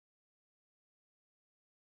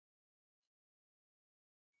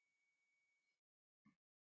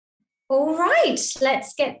All right,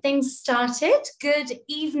 let's get things started. Good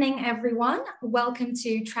evening, everyone. Welcome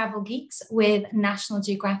to Travel Geeks with National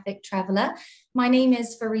Geographic Traveller. My name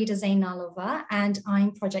is Farida Zainalova and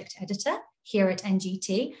I'm project editor here at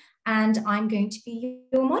NGT, and I'm going to be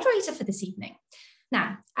your moderator for this evening.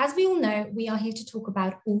 Now, as we all know, we are here to talk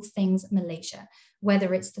about all things Malaysia,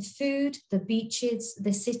 whether it's the food, the beaches,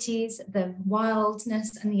 the cities, the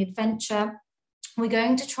wildness and the adventure. We're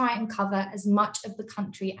going to try and cover as much of the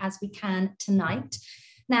country as we can tonight.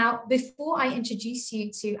 Now, before I introduce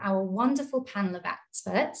you to our wonderful panel of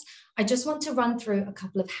experts, I just want to run through a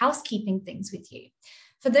couple of housekeeping things with you.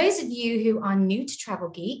 For those of you who are new to Travel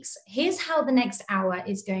Geeks, here's how the next hour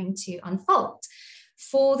is going to unfold.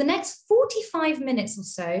 For the next 45 minutes or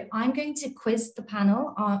so, I'm going to quiz the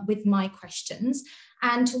panel with my questions.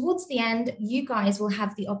 And towards the end, you guys will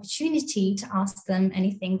have the opportunity to ask them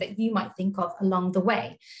anything that you might think of along the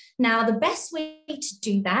way. Now, the best way to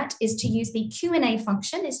do that is to use the Q&A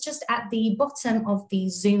function. It's just at the bottom of the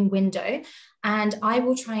Zoom window, and I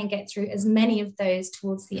will try and get through as many of those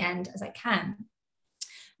towards the end as I can.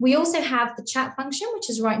 We also have the chat function, which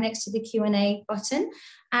is right next to the Q&A button.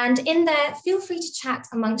 And in there, feel free to chat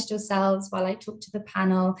amongst yourselves while I talk to the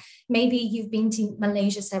panel. Maybe you've been to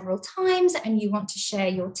Malaysia several times and you want to share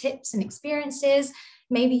your tips and experiences.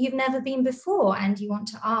 Maybe you've never been before and you want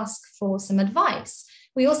to ask for some advice.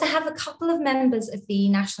 We also have a couple of members of the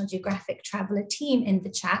National Geographic Traveller team in the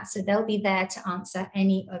chat, so they'll be there to answer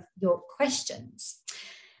any of your questions.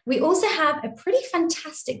 We also have a pretty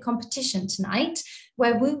fantastic competition tonight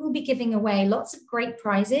where we will be giving away lots of great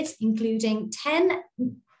prizes, including 10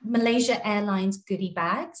 Malaysia Airlines goodie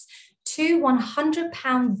bags, 2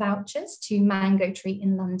 £100 vouchers to Mango Tree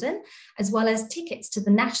in London, as well as tickets to the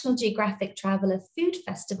National Geographic Traveller Food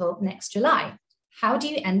Festival next July. How do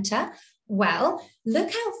you enter? Well, look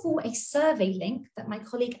out for a survey link that my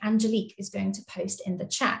colleague Angelique is going to post in the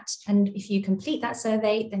chat. And if you complete that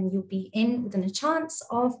survey, then you'll be in within a chance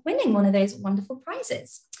of winning one of those wonderful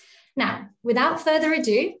prizes. Now, without further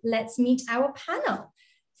ado, let's meet our panel.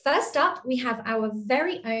 First up, we have our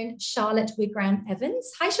very own Charlotte Wigram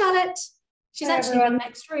Evans. Hi, Charlotte. She's actually in the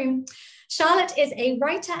next room. Charlotte is a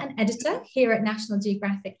writer and editor here at National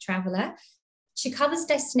Geographic Traveller. She covers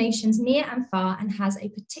destinations near and far and has a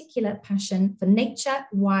particular passion for nature,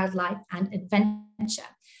 wildlife, and adventure.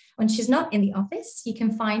 When she's not in the office, you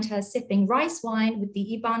can find her sipping rice wine with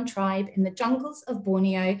the Iban tribe in the jungles of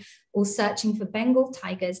Borneo or searching for Bengal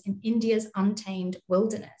tigers in India's untamed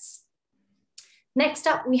wilderness. Next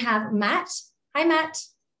up, we have Matt. Hi, Matt.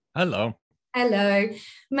 Hello. Hello.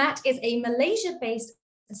 Matt is a Malaysia-based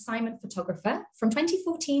assignment photographer. From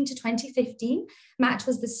 2014 to 2015, Matt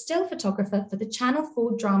was the still photographer for the Channel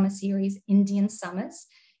 4 drama series Indian Summers.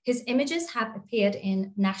 His images have appeared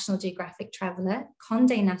in National Geographic Traveller,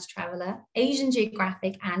 Condé Nast Traveller, Asian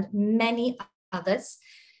Geographic, and many others.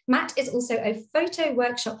 Matt is also a photo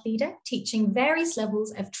workshop leader, teaching various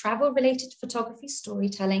levels of travel-related photography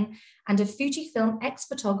storytelling, and a Fujifilm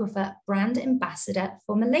ex-photographer brand ambassador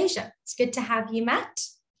for Malaysia. It's good to have you, Matt.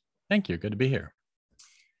 Thank you. Good to be here.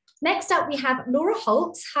 Next up, we have Laura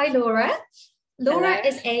Holtz. Hi, Laura. Laura Hello.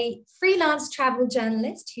 is a freelance travel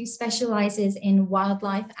journalist who specializes in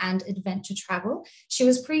wildlife and adventure travel. She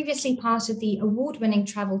was previously part of the award-winning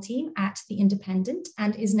travel team at The Independent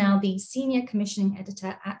and is now the senior commissioning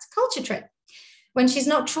editor at Culture Trip. When she's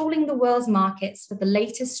not trawling the world's markets for the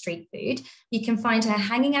latest street food, you can find her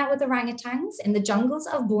hanging out with orangutans in the jungles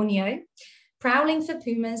of Borneo, prowling for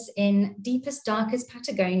pumas in deepest, darkest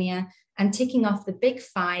Patagonia, and ticking off the big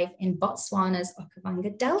 5 in Botswana's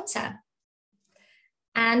Okavango Delta.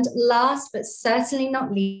 And last but certainly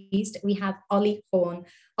not least, we have Ollie Horn.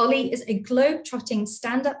 Ollie is a globe-trotting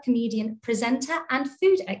stand-up comedian, presenter, and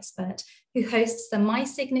food expert who hosts the My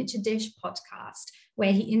Signature Dish podcast,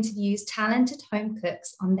 where he interviews talented home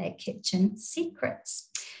cooks on their kitchen secrets.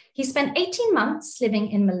 He spent 18 months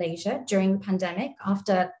living in Malaysia during the pandemic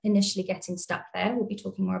after initially getting stuck there. We'll be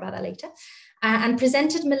talking more about that later. And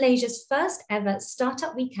presented Malaysia's first ever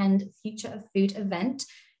Startup Weekend Future of Food event,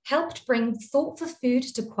 helped bring Thought for Food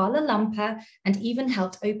to Kuala Lumpur, and even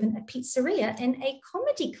helped open a pizzeria in a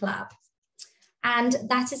comedy club. And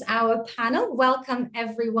that is our panel. Welcome,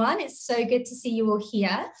 everyone. It's so good to see you all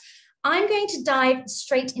here. I'm going to dive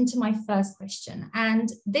straight into my first question,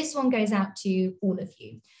 and this one goes out to all of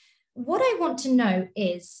you. What I want to know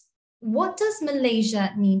is, what does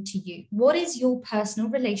Malaysia mean to you? What is your personal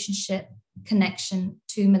relationship connection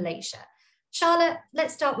to Malaysia? Charlotte,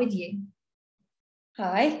 let's start with you.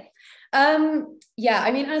 Hi. Yeah,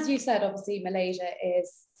 I mean, as you said, obviously Malaysia is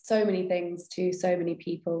so many things to so many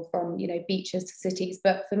people, from, you know, beaches to cities.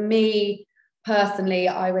 But for me, personally,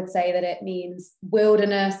 I would say that it means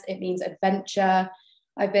wilderness, it means adventure.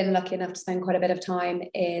 I've been lucky enough to spend quite a bit of time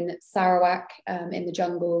in Sarawak, in the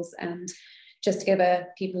jungles. And just to give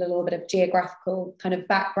people a little bit of geographical kind of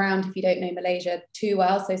background, if you don't know Malaysia too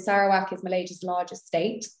well. So Sarawak is Malaysia's largest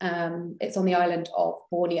state. It's on the island of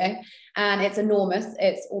Borneo, and it's enormous.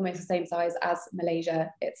 It's almost the same size as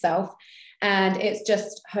Malaysia itself. And it's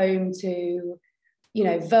just home to,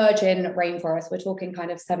 virgin rainforest. We're talking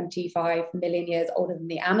kind of 75 million years older than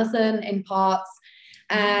the Amazon in parts.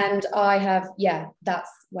 And that's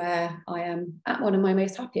where I am at one of my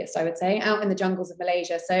most happiest, I would say, out in the jungles of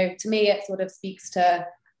Malaysia. So to me, it sort of speaks to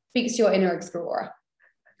your inner explorer.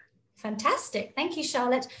 Fantastic. Thank you,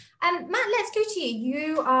 Charlotte. Matt, let's go to you.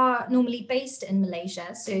 You are normally based in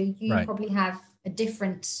Malaysia, so you probably have a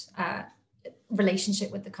different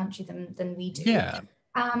relationship with the country than we do. Yeah.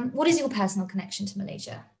 What is your personal connection to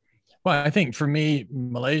Malaysia? Well, I think for me,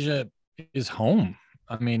 Malaysia is home.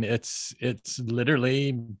 I mean, it's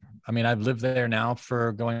literally, I've lived there now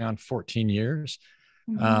for going on 14 years.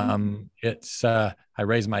 Mm-hmm. I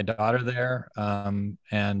raised my daughter there.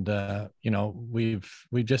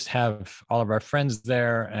 We just have all of our friends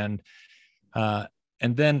there. And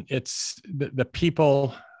then it's the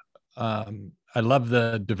people. I love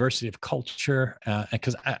the diversity of culture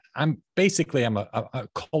because I'm a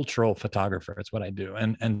cultural photographer. It's what I do.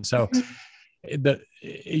 And so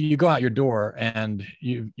you go out your door and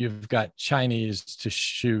you've got Chinese to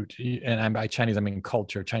shoot, and by Chinese I mean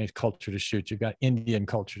Chinese culture to shoot. You've got Indian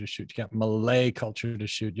culture to shoot. You got Malay culture to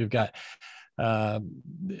shoot. You've got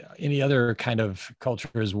any other kind of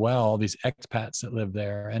culture as well. These expats that live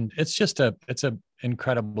there, and it's a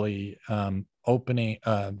incredibly opening,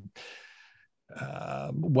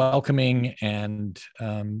 welcoming, and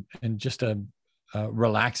just a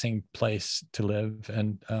relaxing place to live,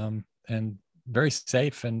 and very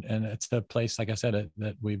safe, and it's a place, like I said,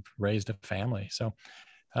 that we've raised a family. So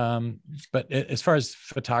but as far as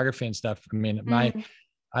photography and stuff,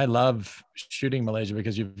 I love shooting Malaysia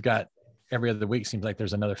because you've got every other week seems like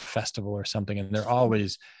there's another festival or something, and they're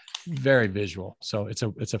always very visual. So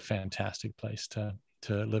it's a fantastic place to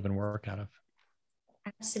live and work out of.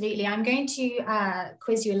 Absolutely. I'm going to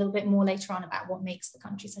quiz you a little bit more later on about what makes the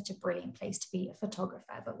country such a brilliant place to be a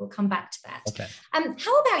photographer, but we'll come back to that. Okay.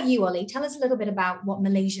 How about you, Ollie? Tell us a little bit about what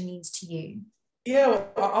Malaysia means to you. Yeah,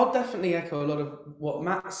 well, I'll definitely echo a lot of what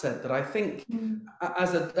Matt said, that I think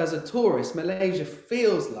as a tourist, Malaysia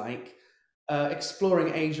feels like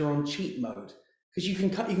exploring Asia on cheat mode, because you can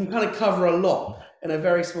kind of cover a lot in a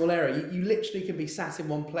very small area. You literally can be sat in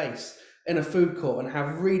one place in a food court and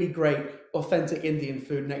have really great authentic Indian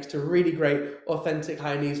food next to really great authentic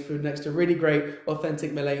Hainanese food next to really great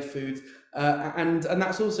authentic Malay food, and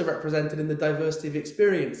that's also represented in the diversity of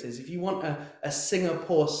experiences. If you want a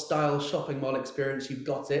Singapore style shopping mall experience, you've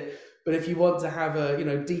got it. But if you want to have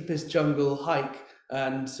a deepest jungle hike,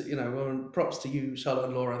 and props to you, Charlotte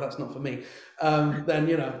and Laura, that's not for me, then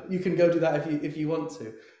you can go do that if you want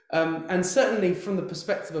to. And certainly from the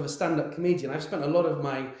perspective of a stand-up comedian, I've spent a lot of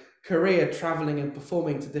my career traveling and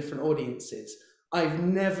performing to different audiences. I've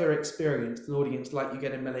never experienced an audience like you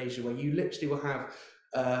get in Malaysia, where you literally will have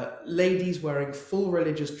ladies wearing full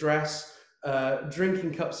religious dress,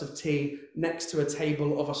 drinking cups of tea next to a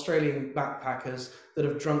table of Australian backpackers that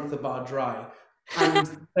have drunk the bar dry.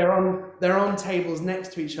 And they're on tables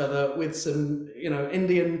next to each other with some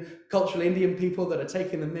culturally Indian people that are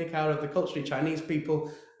taking the mick out of the culturally Chinese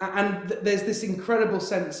people, and there's this incredible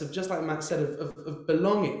sense of, just like Matt said, of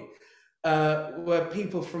belonging, where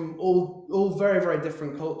people from all very, very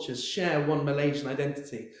different cultures share one Malaysian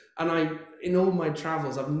identity. And in all my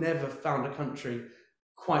travels, I've never found a country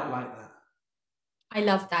quite like that. I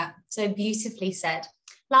love that. So beautifully said.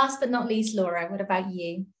 Last but not least, Laura, what about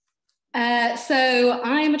you? So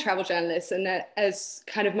I am a travel journalist, and as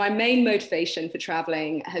kind of my main motivation for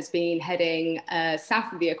traveling has been heading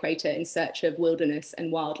south of the equator in search of wilderness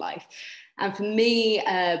and wildlife. And for me,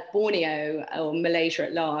 Borneo, or Malaysia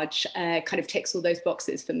at large, kind of ticks all those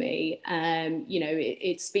boxes for me.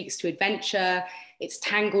 It speaks to adventure, it's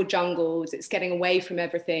tangled jungles, it's getting away from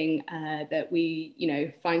everything that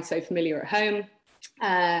we, find so familiar at home.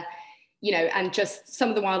 And just some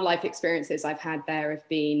of the wildlife experiences I've had there have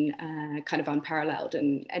been kind of unparalleled,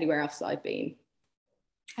 and anywhere else that I've been.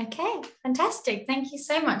 Okay, fantastic. Thank you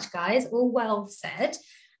so much, guys. All well said.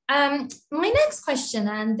 My next question,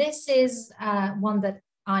 and this is one that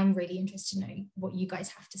I'm really interested to know what you guys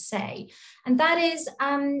have to say. And that is,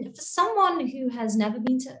 for someone who has never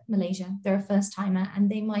been to Malaysia, they're a first timer, and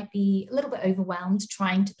they might be a little bit overwhelmed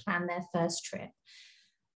trying to plan their first trip.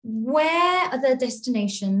 Where are the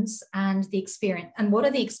destinations and the experience, and what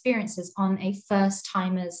are the experiences on a first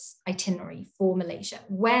timer's itinerary for Malaysia?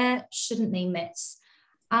 Where shouldn't they miss?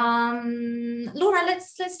 Laura,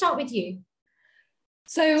 let's start with you.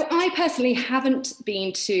 So I personally haven't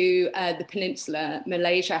been to the Peninsula,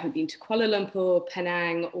 Malaysia. I haven't been to Kuala Lumpur,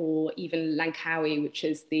 Penang, or even Langkawi, which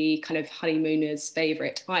is the kind of honeymooners'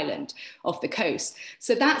 favorite island off the coast.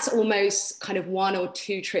 So that's almost kind of 1 or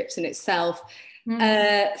 2 trips in itself.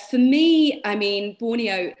 For me, I mean,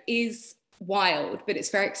 Borneo is wild, but it's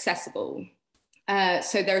very accessible.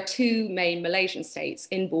 So there are 2 main Malaysian states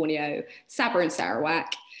in Borneo, Sabah and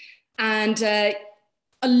Sarawak. And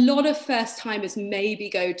a lot of first timers maybe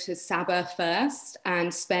go to Sabah first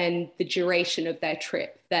and spend the duration of their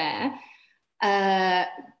trip there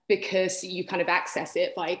because you kind of access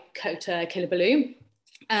it by Kota Kinabalu.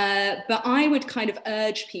 But I would kind of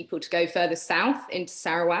urge people to go further south into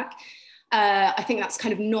Sarawak. I think that's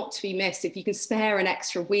kind of not to be missed. If you can spare an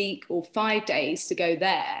extra week or 5 days to go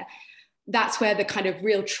there, that's where the kind of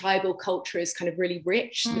real tribal culture is kind of really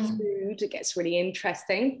rich. The food, it gets really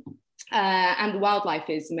interesting. And the wildlife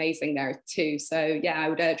is amazing there too. So yeah, I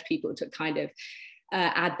would urge people to kind of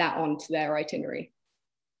add that on to their itinerary.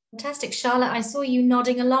 Fantastic. Charlotte, I saw you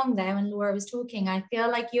nodding along there when Laura was talking. I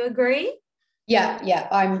feel like you agree. Yeah,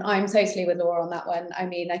 I'm totally with Laura on that one. I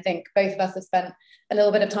mean, I think both of us have spent a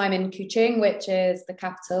little bit of time in Kuching, which is the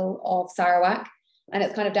capital of Sarawak, and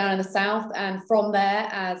it's kind of down in the south. And from there,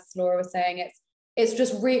 as Laura was saying,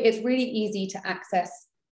 it's really easy to access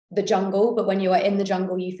the jungle, but when you are in the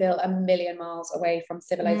jungle, you feel a million miles away from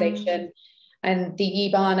civilization. And the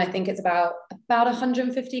Yiban, I think it's about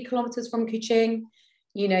 150 kilometers from Kuching.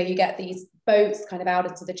 You know, you get these boats kind of out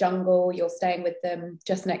into the jungle. You're staying with them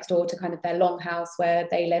just next door to kind of their longhouse where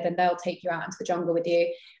they live, and they'll take you out into the jungle with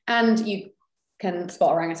you. And you can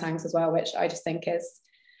spot orangutans as well, which I just think is,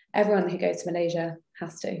 everyone who goes to Malaysia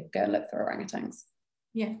has to go and look for orangutans.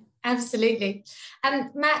 Yeah, absolutely.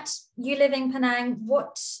 Matt, you live in Penang.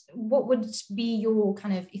 What would be your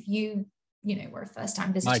kind of, if you were a first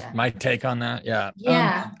time visitor? My take on that, yeah.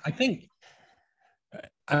 I think,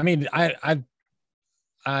 I mean, I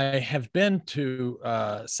have been to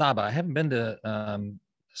Sabah. I haven't been to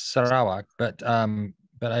Sarawak, but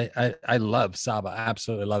I love Sabah.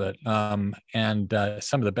 Absolutely love it. And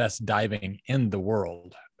some of the best diving in the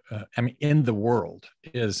world. In the world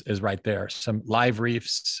is right there. Some live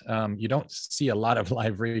reefs. You don't see a lot of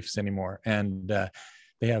live reefs anymore, and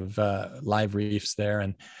they have live reefs there.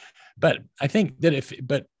 But I think that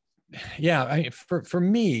for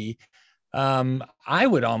me, I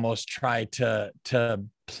would almost try to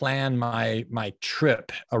plan my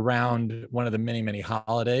trip around one of the many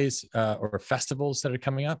holidays or festivals that are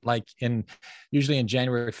coming up. Like usually in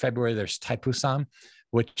January, February, there's Thaipusam,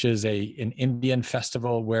 which is an Indian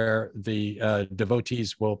festival where the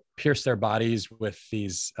devotees will pierce their bodies with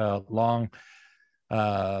these long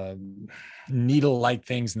needle-like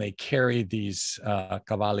things, and they carry these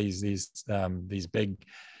kavalis, these big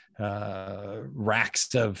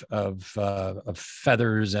racks of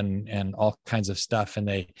feathers and all kinds of stuff, and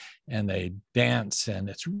they dance, and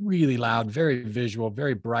it's really loud, very visual,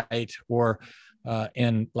 very bright. Or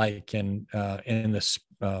in the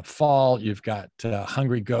fall, you've got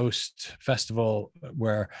Hungry Ghost Festival,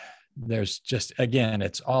 where there's just, again,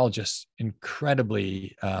 it's all just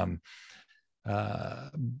incredibly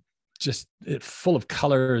just full of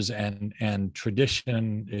colors, and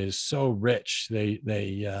tradition is so rich.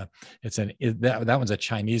 That one's a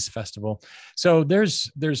Chinese festival. So there's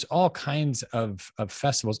all kinds of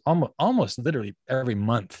festivals almost literally every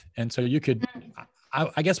month. And so you could,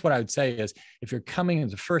 I guess what I would say is, if you're coming in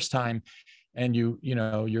the first time and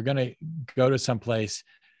you're going to go to someplace,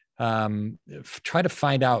 try to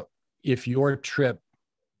find out if your trip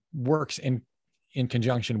works in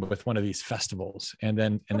conjunction with one of these festivals. And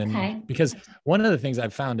then because one of the things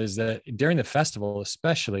I've found is that during the festival,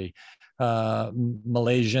 especially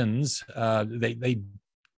Malaysians, they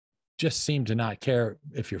just seem to not care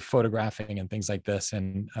if you're photographing and things like this.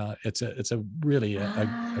 And it's a really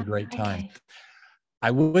a great time. I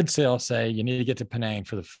would still say you need to get to Penang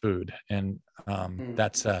for the food. And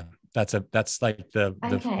that's like the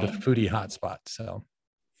foodie hotspot. So.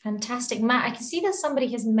 Fantastic. Matt, I can see that somebody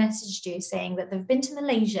has messaged you saying that they've been to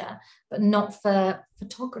Malaysia, but not for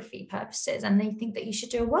photography purposes, and they think that you should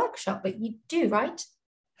do a workshop, but you do, right?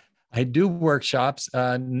 I do workshops,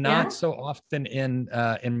 not so often in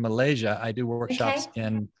Malaysia. I do workshops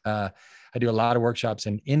I do a lot of workshops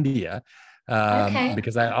in India,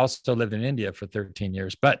 because I also lived in India for 13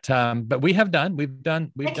 years. But we've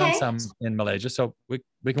done some in Malaysia, so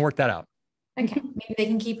we can work that out. Okay, maybe they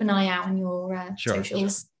can keep an eye out on your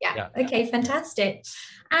socials. Yeah. Okay, fantastic.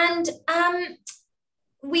 And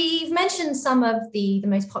we've mentioned some of the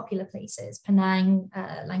most popular places, Penang,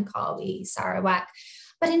 Langkawi, Sarawak.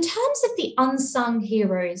 But in terms of the unsung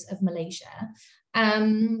heroes of Malaysia,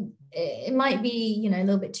 it might be, a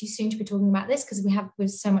little bit too soon to be talking about this because we have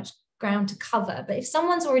so much ground to cover. But if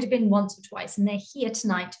someone's already been once or twice and they're here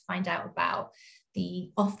tonight to find out about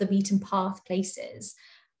the off the beaten path places,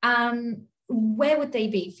 where would they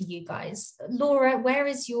be for you guys? Laura, where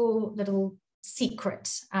is your little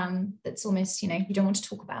secret that's almost, you don't want to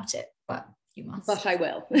talk about it, but you must. But I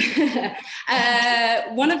will.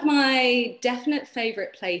 One of my definite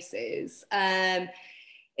favorite places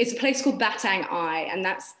is a place called Batang Ai, and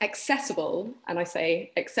that's accessible, and I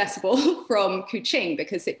say accessible, from Kuching,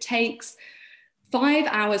 because it takes 5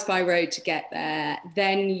 hours by road to get there.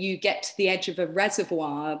 Then you get to the edge of a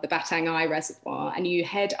reservoir, the Batang Ai Reservoir, and you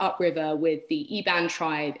head upriver with the Iban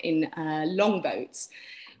tribe in longboats,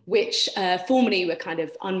 which formerly were kind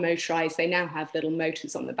of unmotorized. They now have little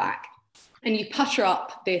motors on the back. And you putter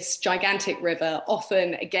up this gigantic river,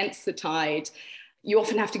 often against the tide. You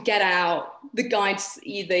often have to get out. The guides,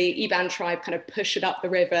 the Iban tribe, kind of push it up the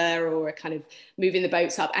river or kind of moving the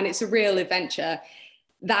boats up. And it's a real adventure.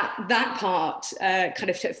 That part kind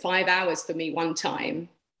of took 5 hours for me one time.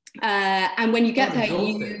 And when you get there,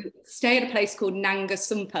 you stay at a place called Nanga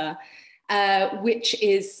Sumpa, which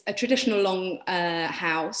is a traditional long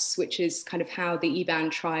house, which is kind of how the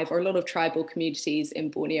Iban tribe or a lot of tribal communities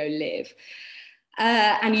in Borneo live.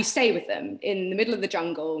 And you stay with them in the middle of the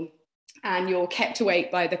jungle, and you're kept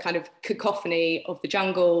awake by the kind of cacophony of the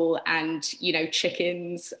jungle and,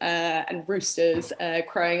 chickens and roosters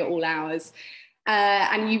crowing at all hours.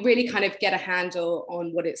 And you really kind of get a handle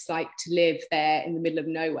on what it's like to live there in the middle of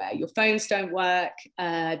nowhere. Your phones don't work.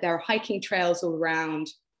 There are hiking trails all around.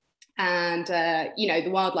 And, the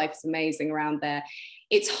wildlife is amazing around there.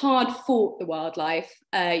 It's hard fought, the wildlife.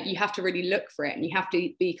 You have to really look for it, and you have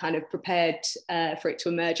to be kind of prepared for it to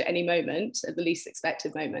emerge at any moment, at the least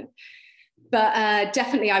expected moment. But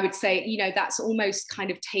definitely, I would say, that's almost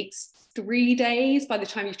kind of takes 3 days by the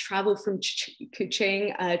time you travel from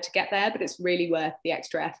Kuching to get there, but it's really worth the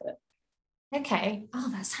extra effort. Okay.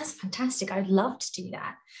 Oh, that sounds fantastic. I'd love to do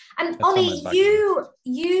that. And Ollie,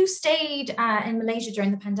 you stayed in Malaysia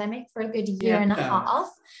during the pandemic for a good year and a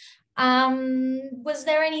half. Was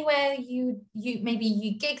there anywhere you maybe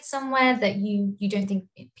you gigged somewhere that you don't think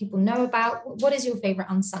people know about? What is your favorite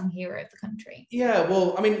unsung hero of the country? Yeah,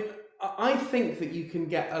 well, I mean, I think that you can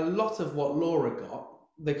get a lot of what Laura got.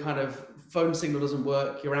 The kind of phone signal doesn't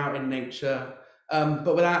work, you're out in nature,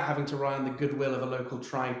 but without having to rely on the goodwill of a local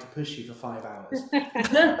tribe to push you for 5 hours.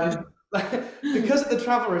 Because of the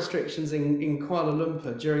travel restrictions in Kuala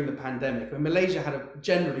Lumpur during the pandemic, Malaysia had a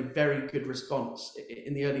generally very good response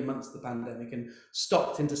in the early months of the pandemic and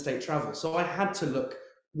stopped interstate travel. So I had to look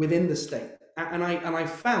within the state, and I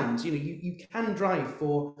found, you can drive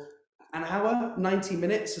for an hour, 90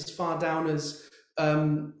 minutes, as far down as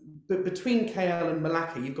but between KL and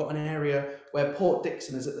Malacca, you've got an area where Port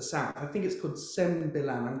Dickson is at the south. I think it's called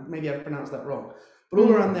Sembilan, maybe I pronounced that wrong. But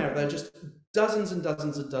all around there are just dozens and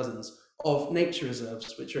dozens and dozens of nature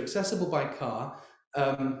reserves, which are accessible by car,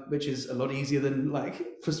 which is a lot easier than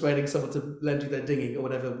persuading someone to lend you their dinghy or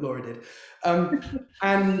whatever Laura did.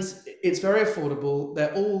 And it's very affordable.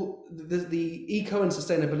 They're all, the eco and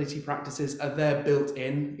sustainability practices are there built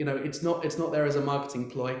in. It's not there as a marketing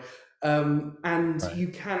ploy. And right. You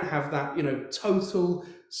can have that, total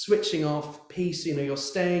switching off peace. You're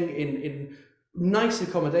staying in nice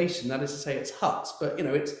accommodation. That is to say, it's huts, but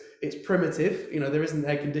it's primitive. There isn't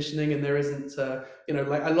air conditioning, and there isn't,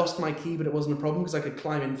 I lost my key, but it wasn't a problem because I could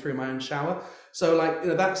climb in through my own shower. So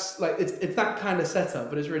that's it's that kind of setup,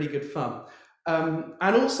 but it's really good fun.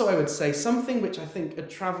 And also, I would say something which I think a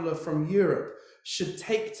traveller from Europe should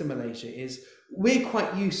take to Malaysia is we're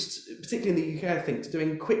quite used, particularly in the UK, I think, to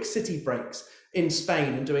doing quick city breaks in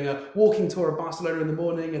Spain and doing a walking tour of Barcelona in the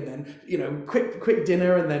morning, and then quick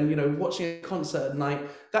dinner, and then watching a concert at night.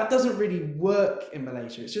 That doesn't really work in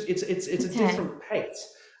Malaysia. It's just it's a different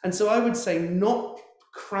pace. And so I would say not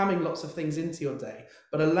cramming lots of things into your day,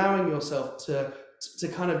 but allowing yourself to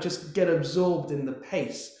kind of just get absorbed in the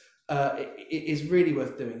pace is really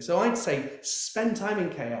worth doing. So I'd say spend time in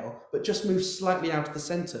KL, but just move slightly out of the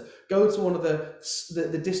centre. Go to one of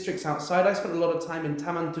the districts outside. I spent a lot of time in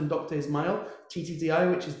Taman Tundok Ismail, TTDI,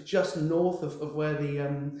 which is just north of where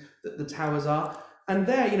the towers are. And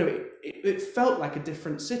there, it felt like a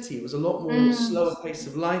different city. It was a lot more slower pace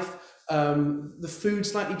of life. The food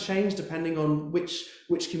slightly changed depending on which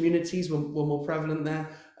communities were more prevalent there.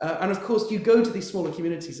 And of course, you go to these smaller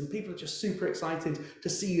communities and people are just super excited to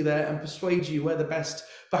see you there and persuade you where the best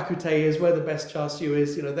bakute is, where the best char siu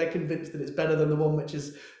is. You know, they're convinced that it's better than the one which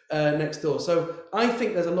is next door. So I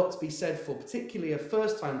think there's a lot to be said for, particularly a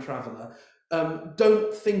first-time traveller.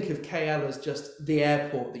 Don't think of KL as just the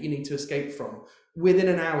airport that you need to escape from. Within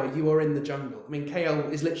an hour, you are in the jungle. I mean,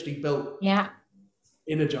 KL is literally built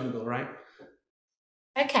in a jungle, right?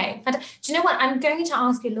 Okay, but do you know what? I'm going to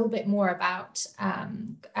ask you a little bit more about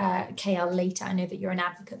KL later. I know that you're an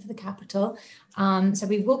advocate for the capital, so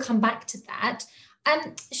we will come back to that.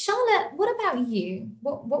 Charlotte, what about you?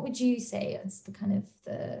 What would you say is the kind of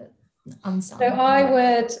the unsung? So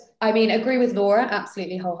I mean, agree with Laura,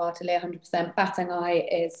 absolutely wholeheartedly, 100%. Batangai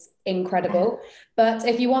is incredible. But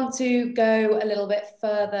if you want to go a little bit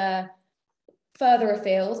further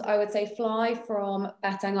afield, I would say fly from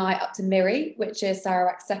Batangai up to Miri, which is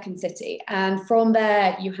Sarawak's second city. And from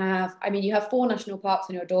there, you have 4 national parks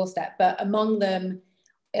on your doorstep, but among them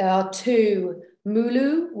are 2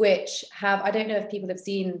 Mulu, which I don't know if people have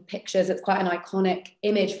seen pictures, it's quite an iconic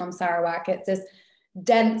image from Sarawak. It's this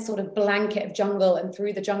dense sort of blanket of jungle, and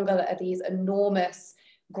through the jungle are these enormous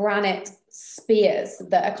granite spears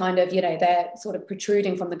that are kind of, they're sort of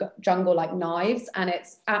protruding from the jungle like knives, and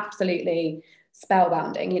it's absolutely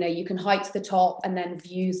spellbinding. You can hike to the top and then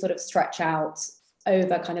views sort of stretch out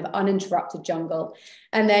over kind of uninterrupted jungle.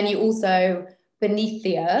 And then you also, beneath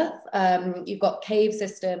the earth, you've got cave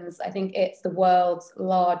systems. I think it's the world's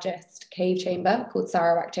largest cave chamber called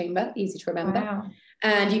Sarawak Chamber, easy to remember. Wow.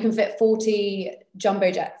 And you can fit 40 jumbo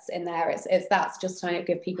jets in there. That's just trying to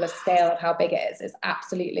give people a scale of how big it is. It's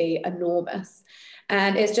absolutely enormous.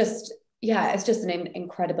 And it's just an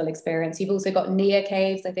incredible experience. You've also got Nia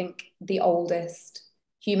Caves. I think the oldest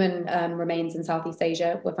human remains in Southeast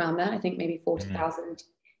Asia were found there, I think maybe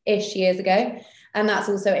 40,000-ish years ago. And that's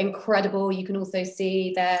also incredible. You can also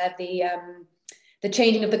see there the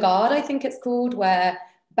changing of the guard, I think it's called, where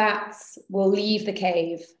bats will leave the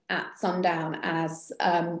cave at sundown as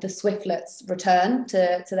the swiftlets return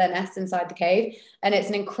to their nests inside the cave. And it's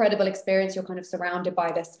an incredible experience. You're kind of surrounded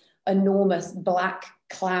by this enormous black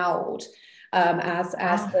cloud as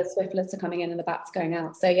the swiftlets are coming in and the bats going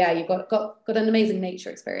out. So yeah, you've got an amazing nature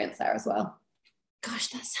experience there as well. Gosh,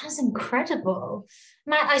 that sounds incredible.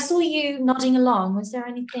 Matt, I saw you nodding along. Was there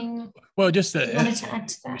anything you wanted to add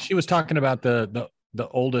to that? She was talking about the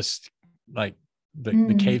oldest, like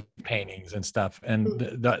the cave paintings and stuff, and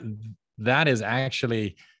that is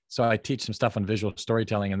actually, so I teach some stuff on visual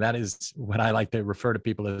storytelling, and that is what I like to refer to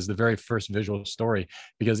people as the very first visual story,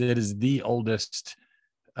 because it is the oldest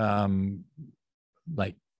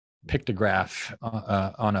like pictograph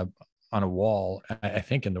on a wall, I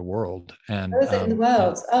think, in the world. And is it in the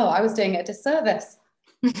world? I was doing it a disservice.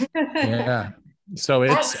 Yeah. So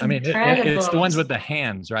it's, it's the ones with the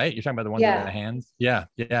hands, right? You're talking about the ones with the hands. Yeah.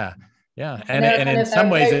 And in some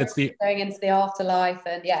ways it's going into the afterlife,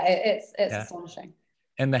 and it's astonishing.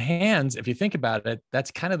 And the hands, if you think about it,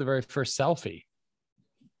 that's kind of the very first selfie,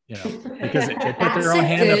 because they put their own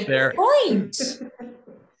hand up there. Point.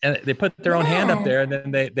 And they put their own hand up there, and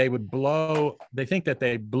then they would blow. They think that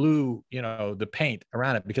they blew, the paint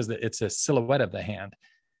around it because it's a silhouette of the hand.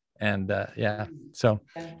 And so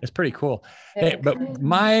it's pretty cool. Hey, but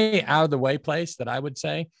my out of the way place that I would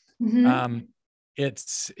say,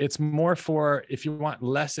 it's more for if you want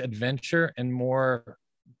less adventure and more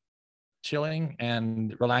chilling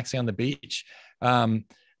and relaxing on the beach. I'm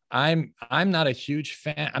not a huge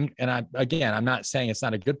fan. I'm not saying it's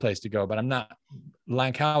not a good place to go, but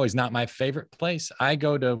Langkawi is not my favorite place. I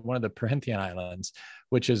go to one of the Perhentian Islands,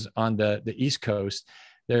 which is on the east coast.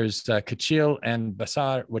 There's Kecil and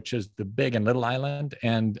Besar, which is the big and little island,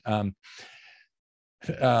 and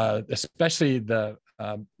especially the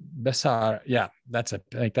Besar. Yeah, that's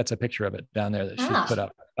a picture of it down there that she put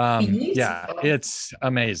up. It's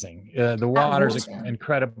amazing. The water's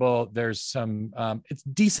incredible. There's some it's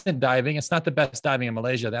decent diving. It's not the best diving in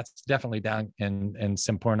Malaysia. That's definitely down in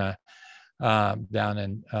Sempurna, down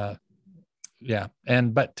in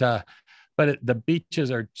but the beaches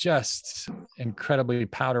are just incredibly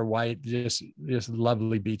powder white, just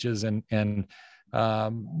lovely beaches, and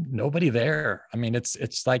nobody there. I mean,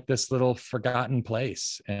 it's like this little forgotten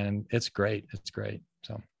place, and it's great.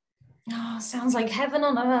 So. Oh, sounds like heaven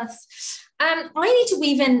on earth. I need to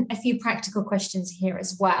weave in a few practical questions here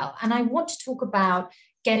as well. And I want to talk about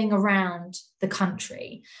getting around the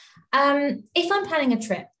country. If I'm planning a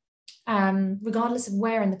trip, regardless of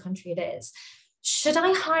where in the country it is, should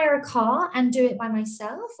I hire a car and do it by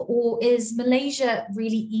myself? Or is Malaysia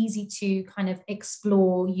really easy to kind of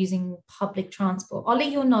explore using public transport? Ollie,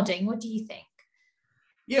 you're nodding. What do you think?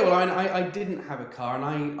 Yeah, well, I didn't have a car,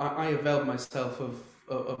 and I availed myself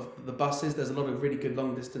of the buses. There's a lot of really good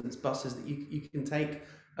long distance buses that you can take.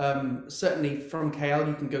 Certainly from KL,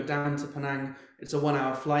 you can go down to Penang. It's a 1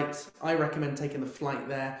 hour flight. I recommend taking the flight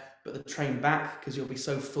there, but the train back, because you'll be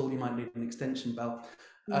so full you might need an extension belt.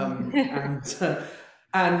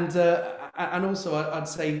 And also I'd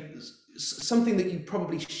say something that you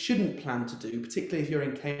probably shouldn't plan to do, particularly if you're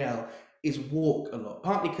in KL, is walk a lot.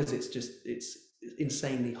 Partly because it's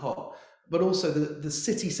insanely hot, but also the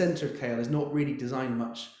city centre of KL is not really designed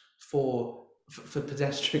much for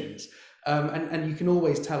pedestrians. And you can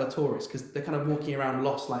always tell a tourist because they're kind of walking around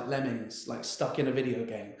lost like lemmings, like stuck in a video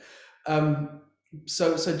game.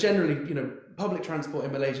 So generally, you know, public transport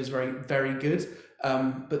in Malaysia is very, very good.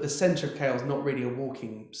 But the centre of KL is not really a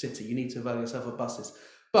walking city. You need to avail yourself of buses.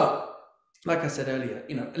 But like I said earlier,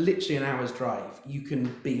 you know, literally an hour's drive, you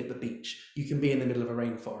can be at the beach. You can be in the middle of a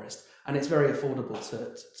rainforest, and it's very affordable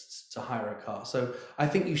to hire a car. So I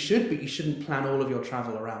think you should, but you shouldn't plan all of your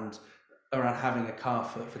travel around having a car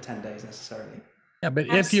for 10 days necessarily. Yeah, but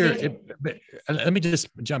let me just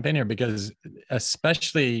jump in here, because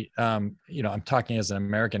especially, you know, I'm talking as an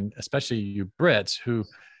American, especially you Brits who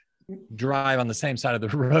drive on the same side of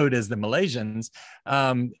the road as the Malaysians.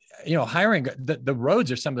 You know, hiring the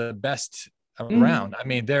roads are some of the best around. I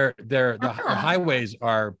mean, the highways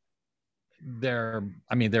are they're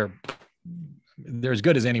as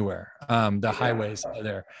good as anywhere. The highways are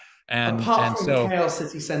there, and apart from so KL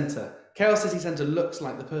City Centre. KL City Centre looks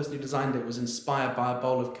like the person who designed it was inspired by a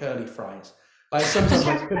bowl of curly fries. Like sometimes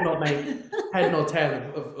I could not make head nor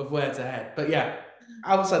tail of where to head. But yeah,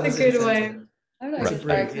 outside the city centre. I don't know if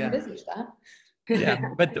I can envisage that. Yeah,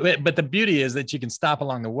 but the beauty is that you can stop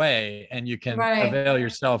along the way and you can avail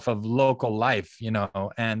yourself of local life, you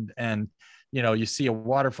know, and you know, you see a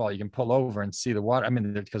waterfall, you can pull over and see the water. I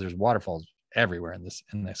mean, because there's waterfalls everywhere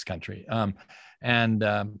in this country.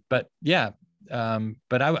 But yeah.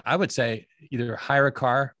 But I would say either hire a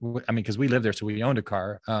car. I mean, because we live there, so we owned a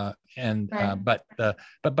car. But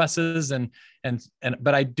buses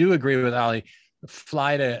but I do agree with Ali.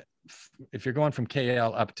 If you're going from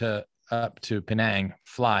KL up to Penang,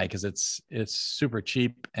 fly, because it's super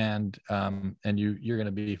cheap, and you're going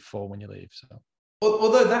to be full when you leave. So.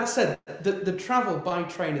 Although that said, the travel by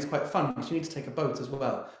train is quite fun because you need to take a boat as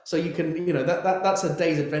well. So you can, you know, that's a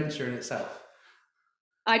day's adventure in itself.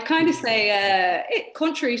 I'd kind of say,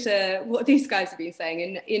 contrary to what these guys have been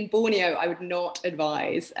saying, in Borneo, I would not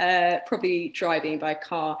advise probably driving by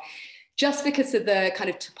car, just because of the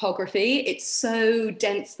kind of topography. It's so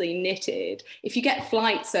densely knitted. If you get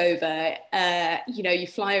flights over, you know, you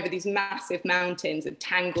fly over these massive mountains and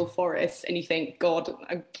tangle forests, and you think, God,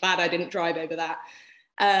 I'm glad I didn't drive over that.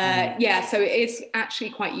 Yeah, so it's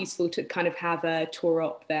actually quite useful to kind of have a tour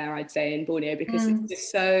up there, I'd say, in Borneo, because it's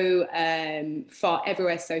just so far,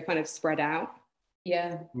 everywhere's so kind of spread out.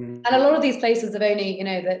 Yeah, and a lot of these places have only, you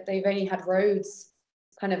know, that they've only had roads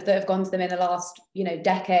kind of that have gone to them in the last, you know,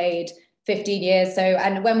 decade, 15 years. So,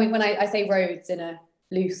 and when I say roads in a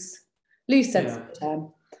loose sense of the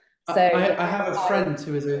term. So I have a friend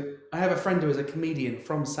who is a comedian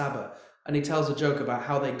from Sabah, and he tells a joke about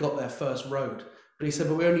how they got their first road. But he said,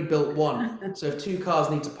 but we only built one. So if two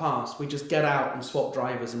cars need to pass, we just get out and swap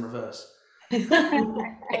drivers in reverse.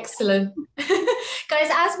 Excellent.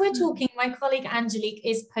 Guys, as we're talking, my colleague Angelique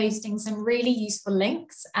is posting some really useful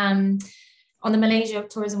links on the Malaysia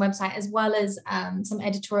Tourism website, as well as some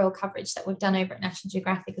editorial coverage that we've done over at National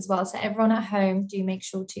Geographic as well. So everyone at home, do make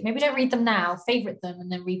sure to, maybe don't read them now, favorite them,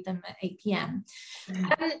 and then read them at 8 p.m.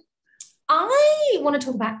 I want to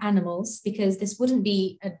talk about animals, because this wouldn't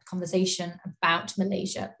be a conversation about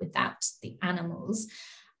Malaysia without the animals.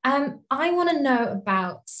 I want to know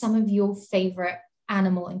about some of your favorite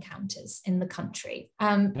animal encounters in the country.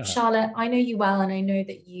 Charlotte, I know you well, and I know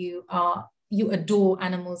that you adore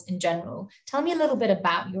animals in general. Tell me a little bit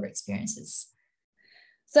about your experiences.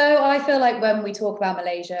 So I feel like when we talk about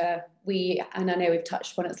Malaysia, and I know we've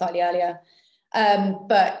touched on it slightly earlier,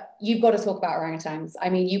 but you've got to talk about orangutans. I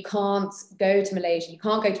mean, you can't go to Malaysia, you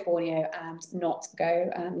can't go to Borneo and not go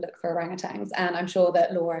and look for orangutans. And I'm sure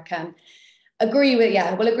that Laura can agree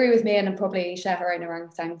with me and probably share her own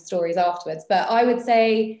orangutan stories afterwards. But I would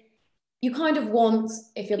say you kind of want,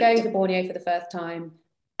 if you're going to Borneo for the first time,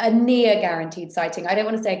 a near guaranteed sighting. I don't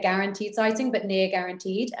want to say a guaranteed sighting, but near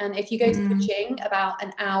guaranteed. And if you go to Kuching, about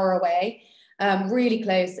an hour away, really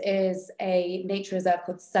close, is a nature reserve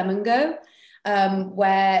called Semengo,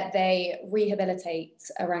 where they rehabilitate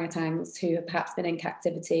orangutans who have perhaps been in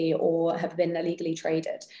captivity or have been illegally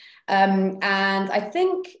traded. And I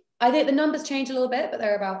think the numbers change a little bit, but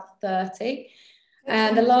they're about 30.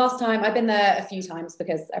 And the last time, I've been there a few times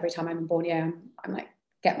because every time I'm in Borneo, I'm like,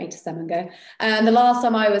 get me to Semengo. And the last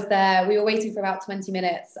time I was there, we were waiting for about 20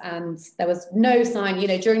 minutes and there was no sign. You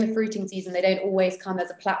know, during the fruiting season, they don't always come.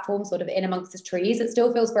 There's a platform sort of in amongst the trees. It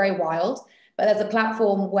still feels very wild, but there's a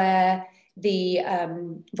platform where the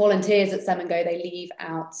volunteers at Semengo, they leave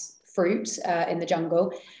out fruit in the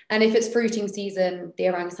jungle. And if it's fruiting season, the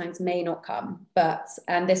orangutans may not come.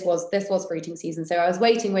 And this was fruiting season. So I was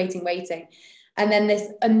waiting. And then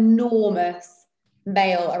this enormous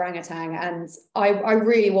male orangutan, and I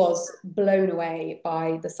really was blown away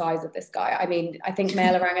by the size of this guy. I mean, I think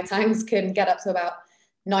male orangutans can get up to about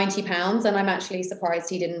 90 pounds, and I'm actually surprised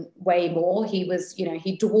he didn't weigh more. He was, you know,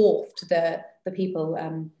 he dwarfed the people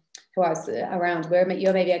who I was around.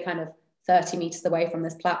 You're maybe a kind of 30 meters away from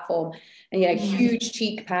this platform, and you know, huge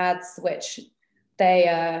cheek pads, which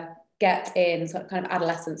they get in sort of kind of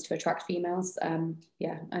adolescence to attract females.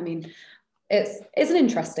 Yeah, I mean, it's an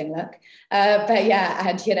interesting look, but yeah,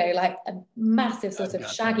 and you know, like a massive sort of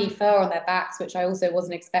shaggy fur on their backs, which I also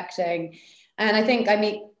wasn't expecting. And I think, I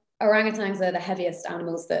mean, orangutans are the heaviest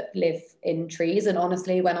animals that live in trees, and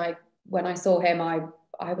honestly, when I saw him,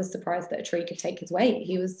 I was surprised that a tree could take his weight.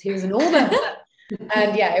 He was enormous.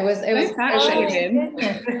 And yeah, it was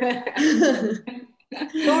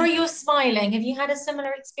Laura, you're smiling. Have you had a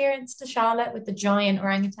similar experience to Charlotte with the giant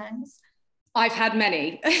orangutans? I've had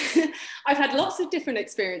many. I've had lots of different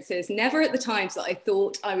experiences, never at the times that I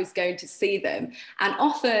thought I was going to see them. And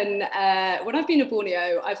often when I've been to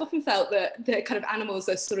Borneo, I've often felt that the kind of animals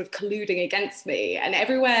are sort of colluding against me. And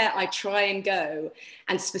everywhere I try and go,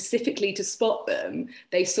 and specifically to spot them,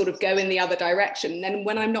 they sort of go in the other direction. And then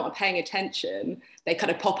when I'm not paying attention, they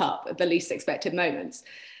kind of pop up at the least expected moments.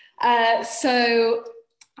 So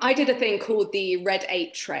I did a thing called the Red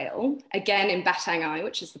 8 Trail, again in Batangai,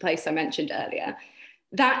 which is the place I mentioned earlier.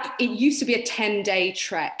 It used to be a 10-day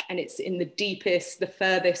trek, and it's in the deepest, the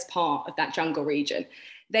furthest part of that jungle region.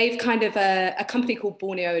 They've kind of, a company called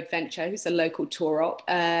Borneo Adventure, who's a local tour op,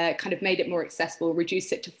 kind of made it more accessible,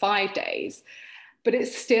 reduced it to 5 days. But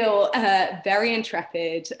it's still very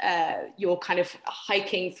intrepid. You're kind of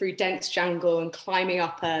hiking through dense jungle and climbing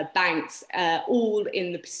up banks, all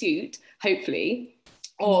in the pursuit, hopefully,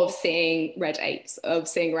 of seeing red apes, of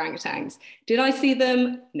seeing orangutans. Did I see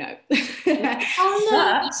them? No. Oh,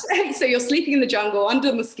 no. But, so you're sleeping in the jungle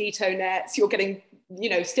under mosquito nets, you're getting,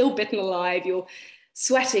 you know, still bitten alive, you're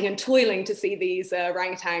sweating and toiling to see these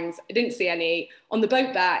orangutans. I didn't see any. On the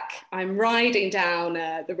boat back, I'm riding down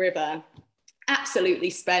the river,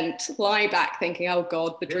 absolutely spent, lie back thinking, oh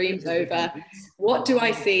God, the dream's over. What do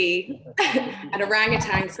I see? An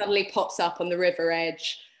orangutan suddenly pops up on the river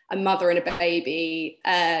edge, a mother and a baby,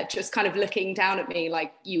 just kind of looking down at me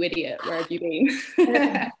like, you idiot, where have you been?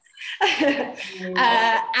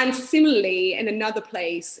 And similarly, in another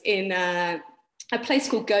place, in a place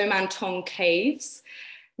called Gomantong Caves,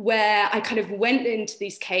 where I kind of went into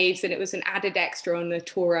these caves, and it was an added extra on the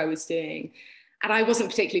tour I was doing. And I wasn't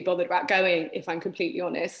particularly bothered about going, if I'm completely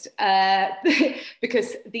honest,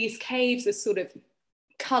 because these caves are sort of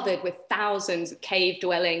covered with thousands of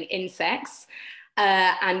cave-dwelling insects,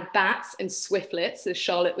 and bats and swiftlets, as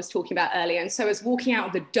Charlotte was talking about earlier. And so I was walking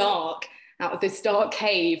out of this dark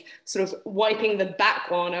cave, sort of wiping the bat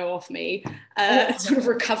guano off me, sort of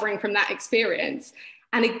recovering from that experience.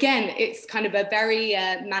 And again, it's kind of a very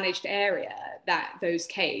managed area, those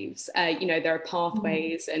caves. You know, there are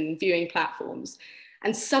pathways and viewing platforms.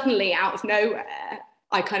 And suddenly, out of nowhere,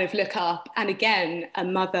 I kind of look up, and again, a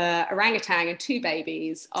mother orangutan and 2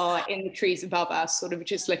 babies are in the trees above us, sort of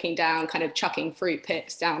just looking down, kind of chucking fruit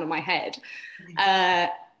pips down on my head.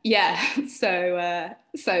 Yeah, so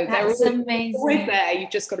they're always there. You've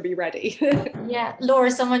just got to be ready. Yeah,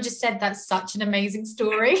 Laura, someone just said that's such an amazing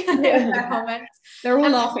story in the comments. They're all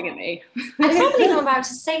laughing at me. I can't believe I'm about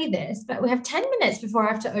to say this, but we have 10 minutes before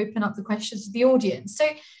I have to open up the questions to the audience. So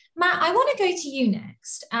Matt, I want to go to you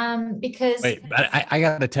next, because... Wait, but I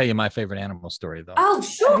got to tell you my favorite animal story, though. Oh,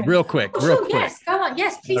 sure. Real quick. Yes, go on.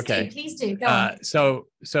 Yes, please do. Please do. Go on. So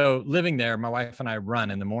living there, my wife and I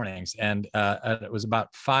run in the mornings, and it was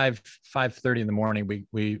about 5:30 in the morning.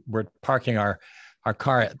 We were parking our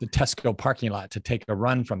car at the Tesco parking lot to take a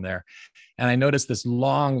run from there. And I noticed this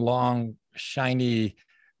long, shiny,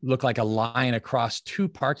 looked like a line across 2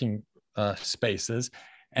 parking spaces.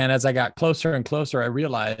 And as I got closer and closer, I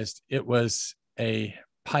realized it was a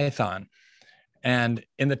python, and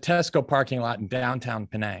in the Tesco parking lot in downtown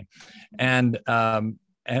Penang. And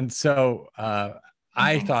so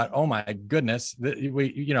I thought, oh my goodness,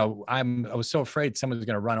 I was so afraid someone was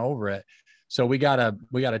going to run over it. So we got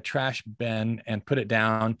a trash bin and put it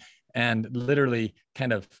down, and literally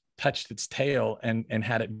kind of touched its tail and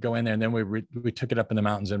had it go in there, and then we took it up in the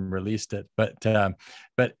mountains and released it. But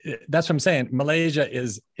that's what I'm saying. Malaysia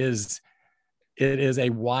is a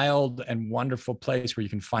wild and wonderful place where you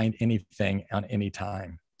can find anything on any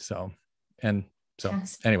time. So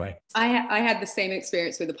anyway, I had the same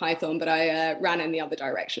experience with the python, but I ran in the other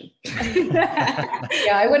direction. Yeah,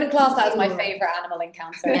 I wouldn't class that as my favorite animal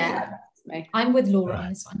encounter. Yeah, I'm with Laura on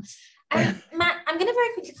this one. Matt, I'm going to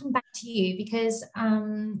very quickly come back to you because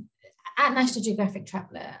at National Geographic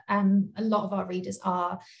Traveller, a lot of our readers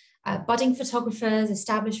are budding photographers,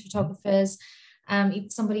 established photographers.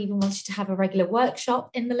 Somebody even wants you to have a regular workshop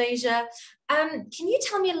in Malaysia. Can you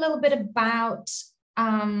tell me a little bit about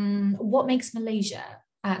what makes Malaysia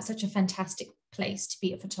such a fantastic place to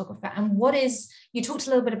be a photographer? And you talked a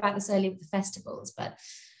little bit about this earlier with the festivals, but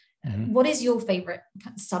what is your favorite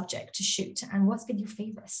subject to shoot, and what's been your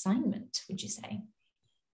favorite assignment, would you say?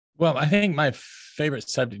 Well, I think my favorite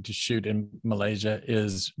subject to shoot in Malaysia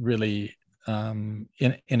is really, in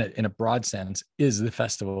a broad sense, is the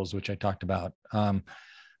festivals, which I talked about.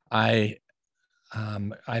 I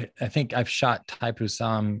think I've shot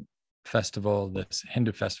Thaipusam Festival, this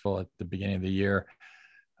Hindu festival, at the beginning of the year.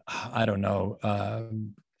 I don't know,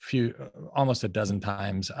 almost a dozen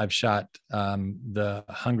times. I've shot the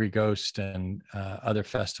Hungry Ghost and other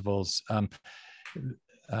festivals.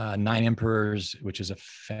 Nine Emperors, which is a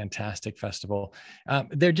fantastic festival.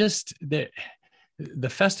 The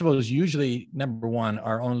festivals usually, number one,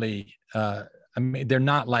 are only, they're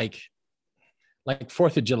not like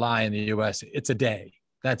 4th of July in the US. It's a day.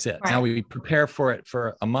 That's it. Right. Now we prepare for it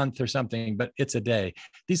for a month or something, but it's a day.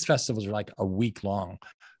 These festivals are like a week long.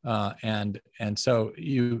 And so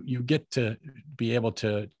you get to be able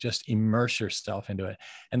to just immerse yourself into it.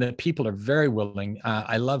 And the people are very willing.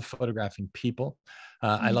 I love photographing people.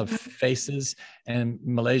 I love faces, and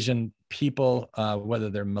Malaysian people, whether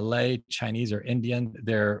they're Malay, Chinese, or Indian,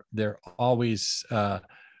 they're always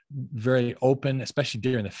very open, especially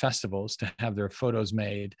during the festivals, to have their photos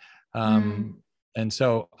made. And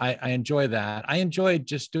so I enjoy that. I enjoy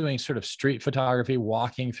just doing sort of street photography,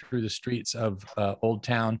 walking through the streets of Old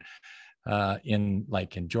Town, in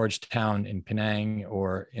Georgetown, in Penang,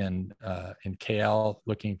 or in KL,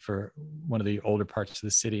 looking for one of the older parts of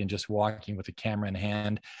the city, and just walking with a camera in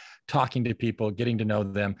hand, talking to people, getting to know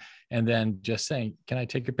them, and then just saying, "Can I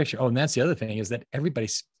take your picture?" Oh, and that's the other thing, is that everybody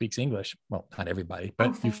speaks English. Well, not everybody,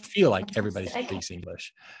 but you feel like everybody speaks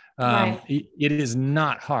English. Right. It is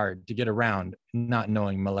not hard to get around not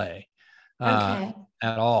knowing Malay at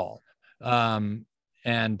all.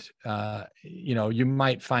 And you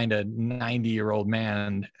might find a 90-year-old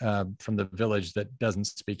man from the village that doesn't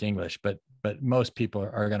speak English, but most people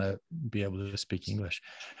are going to be able to speak English.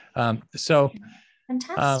 So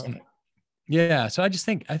fantastic. So I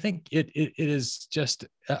think it is just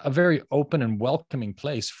a very open and welcoming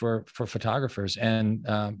place for photographers. And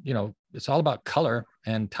it's all about color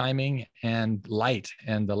and timing and light,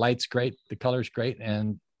 and the light's great, the color's great,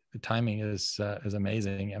 and the timing is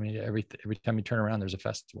amazing. I mean, every time you turn around, there's a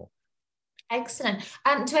festival. Excellent.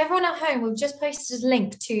 To everyone at home, we've just posted a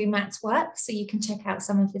link to Matt's work, so you can check out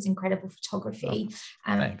some of his incredible photography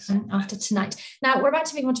after tonight. Now, we're about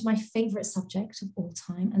to move on to my favorite subject of all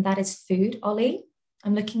time, and that is food. Ollie,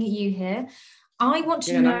 I'm looking at you here. I want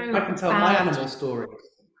to know. I can tell my animal story.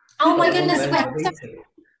 Oh my goodness!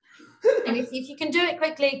 And if you can do it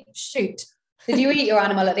quickly, shoot. Did you eat your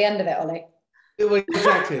animal at the end of it, Ollie?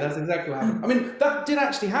 Exactly, that's exactly what happened. I mean, that did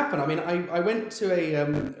actually happen. I mean, I went to a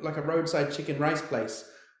roadside chicken rice place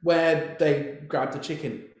where they grabbed a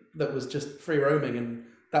chicken that was just free roaming, and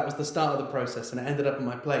that was the start of the process, and it ended up on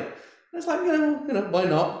my plate. And it's like, why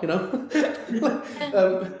not?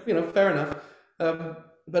 Fair enough.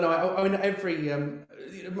 But no, I mean,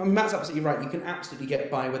 Matt's absolutely right. You can absolutely get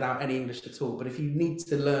by without any English at all. But if you need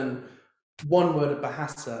to learn one word of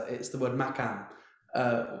Bahasa, it's the word makan.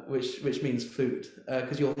 Which means food,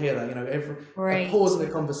 because you'll hear that, every a pause in a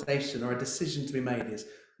conversation or a decision to be made is,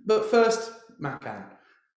 but first, makan.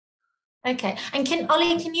 Okay, and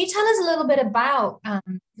Ollie, can you tell us a little bit about for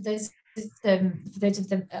those of them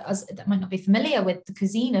that might not be familiar with the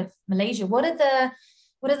cuisine of Malaysia? What are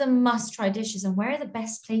the must-try dishes, and where are the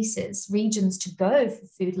best regions to go for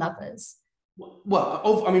food lovers?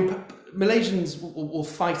 Well, I mean, Malaysians will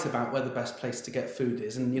fight about where the best place to get food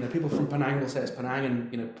is, and people from Penang will say it's Penang,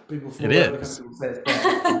 and people from all over the country will say it's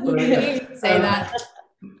Penang. Say that.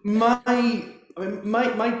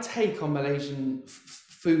 My take on Malaysian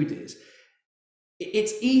food is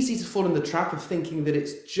it's easy to fall in the trap of thinking that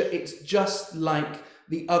it's just like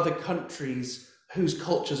the other countries whose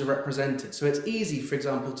cultures are represented. So it's easy, for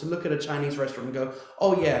example, to look at a Chinese restaurant and go,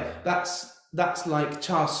 "Oh yeah, that's that's like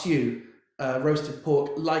char siu, roasted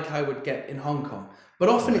pork, like I would get in Hong Kong. But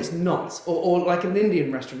often it's not, or like an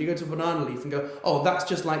Indian restaurant, you go to a banana leaf and go, oh, that's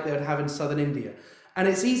just like they would have in southern India. And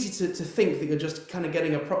it's easy to think that you're just kind of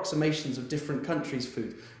getting approximations of different countries'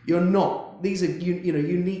 food. You're not. These are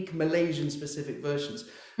unique Malaysian-specific versions.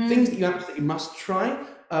 Things that you absolutely must try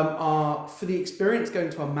are, for the experience, going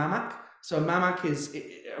to a mamak. So a mamak is,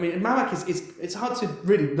 it's hard to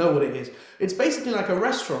really know what it is. It's basically like a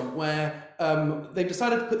restaurant where they've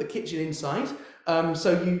decided to put the kitchen inside.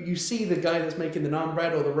 So you see the guy that's making the naan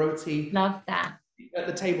bread or the roti. Love that. At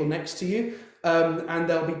the table next to you. And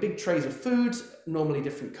there'll be big trays of food, normally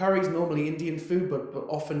different curries, normally Indian food, but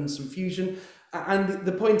often some fusion. And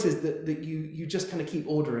the point is that you just kind of keep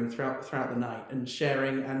ordering throughout the night and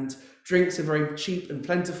sharing, and drinks are very cheap and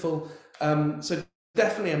plentiful. So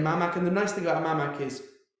definitely a mamak. And the nice thing about a mamak is,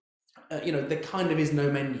 there kind of is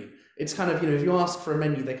no menu. It's kind of, if you ask for a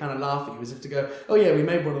menu, they kind of laugh at you as if to go, oh yeah, we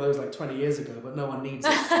made one of those like 20 years ago, but no one needs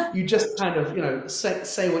it. You just kind of,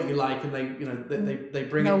 say what you like, and they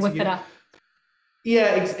bring it to whip you. It up.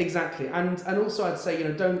 Yeah, exactly. And also I'd say,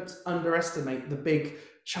 don't underestimate the big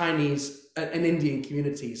Chinese and Indian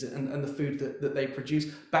communities and the food that they produce.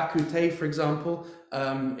 Bak kut teh, for example,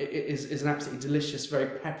 is an absolutely delicious,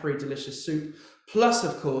 very peppery, delicious soup. Plus,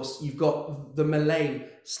 of course, you've got the Malay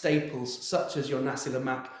staples, such as your nasi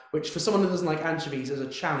lemak, which for someone who doesn't like anchovies is a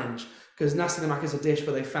challenge, because nasi lemak is a dish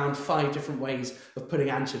where they found 5 different ways of putting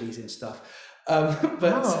anchovies in stuff. But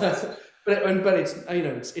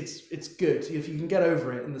it's good if you can get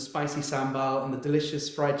over it, and the spicy sambal and the delicious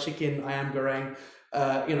fried chicken ayam goreng.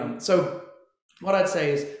 So what I'd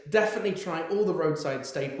say is definitely try all the roadside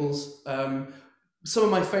staples. Some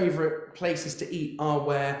of my favorite places to eat are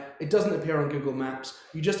where it doesn't appear on Google Maps.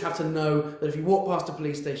 You just have to know that if you walk past a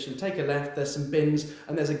police station, take a left, there's some bins,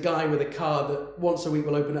 and there's a guy with a car that once a week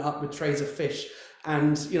will open it up with trays of fish.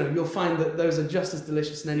 And you'll find that those are just as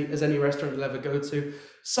delicious as any restaurant you'll ever go to.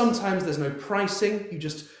 Sometimes there's no pricing. You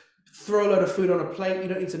just throw a load of food on a plate. You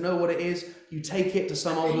don't need to know what it is. You take it to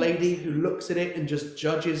some old lady who looks at it and just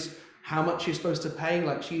judges how much you're supposed to pay,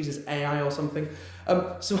 like she uses AI or something.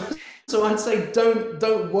 So I'd say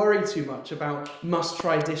don't worry too much about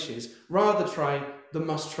must-try dishes. Rather try the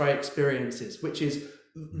must-try experiences, which is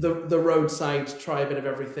the roadside, try a bit of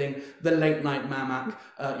everything, the late night mamak,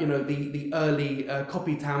 the early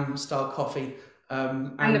kopi tam style coffee,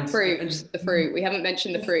 and the fruit. We haven't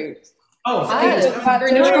mentioned the fruit. Oh, we're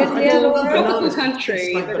in a tropical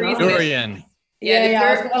country. Durian.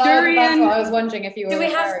 That's what I was wondering if you were. Do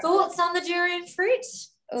we have thoughts on the durian fruit?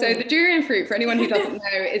 So the durian fruit, for anyone who doesn't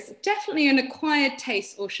know, is definitely an acquired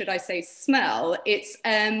taste, or should I say smell. It's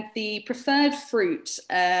the preferred fruit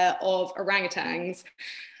of orangutans.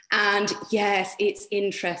 And yes, it's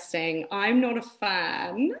interesting. I'm not a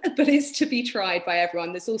fan, but it's to be tried by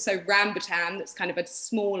everyone. There's also rambutan, that's kind of a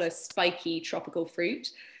smaller, spiky tropical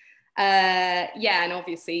fruit. And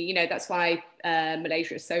obviously, that's why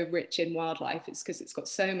Malaysia is so rich in wildlife. It's because it's got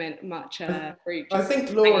so much fruit. I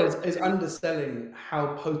think Laura is underselling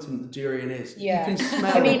how potent the durian is. Yeah. You can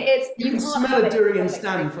smell. You can smell a durian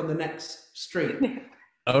stand from the next street.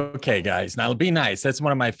 Okay, guys, now be nice. That's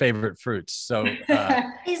one of my favorite fruits. So Is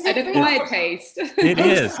it an acquired taste? It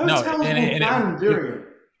is. No, durian.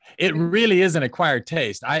 It really is an acquired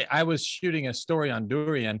taste. I was shooting a story on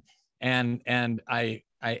durian, and I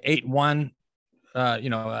ate one,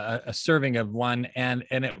 a serving of one, and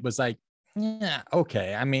it was like, yeah,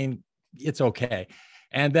 okay. I mean, it's okay.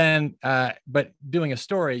 And then, but doing a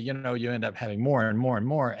story, you end up having more and more and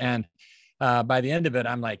more. And by the end of it,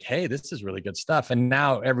 I'm like, hey, this is really good stuff. And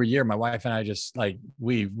now every year, my wife and I just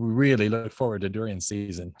we really look forward to durian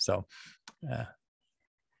season. So,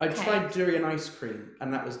 I tried durian ice cream,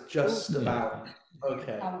 and that was just about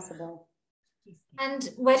okay. Possible. And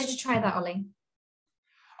where did you try that, Ollie?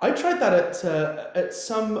 I tried that at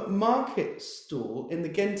some market stall in the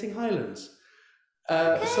Genting Highlands.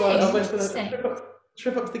 So I went for a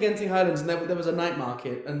trip up to the Genting Highlands, and there was a night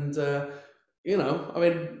market, and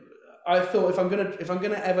I thought if I'm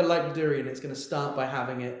gonna ever like durian, it's gonna start by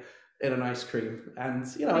having it in an ice cream, and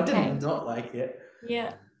I didn't not like it.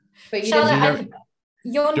 Yeah, but you're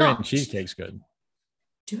durian not. cheesecake's good.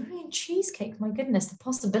 Durian cheesecake, my goodness, the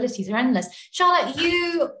possibilities are endless. Charlotte,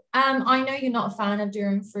 you, I know you're not a fan of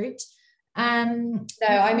durian fruit. No,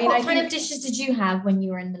 I mean, what kind of dishes did you have when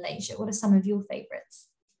you were in Malaysia? What are some of your favorites?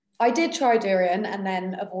 I did try durian and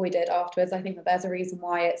then avoid it afterwards. I think that there's a reason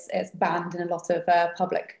why it's banned in a lot of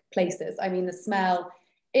public places. I mean, the smell,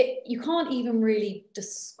 you can't even really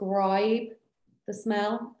describe the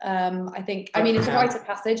smell. I mean, it's a rite of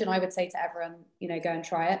passage, and I would say to everyone, go and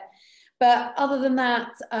try it. But other than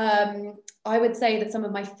that, I would say that some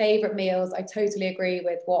of my favorite meals, I totally agree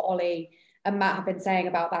with what Ollie and Matt have been saying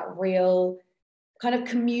about that real kind of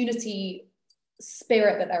community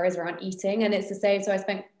spirit that there is around eating. And it's the same. So I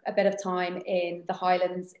spent a bit of time in the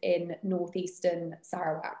Highlands in northeastern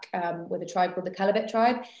Sarawak with a tribe called the Kelabit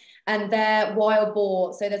tribe, and they're wild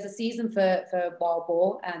boar. So there's a season for wild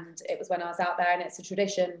boar, and it was when I was out there, and it's a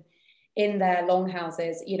tradition in their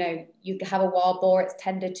longhouses. You know, you have a wild boar, it's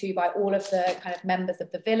tended to by all of the kind of members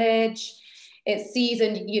of the village. It's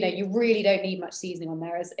seasoned, you know, you really don't need much seasoning on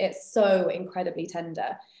there. It's so incredibly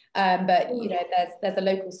tender. But you know, there's a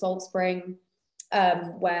local salt spring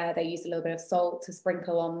where they use a little bit of salt to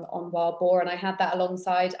sprinkle on wild boar, and I had that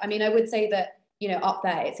alongside. I mean, I would say that, you know, up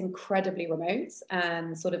there it's incredibly remote,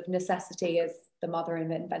 and sort of necessity is the mother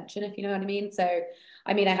of invention, if you know what I mean. So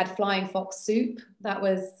I mean, I had flying fox soup.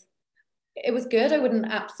 It was good. I wouldn't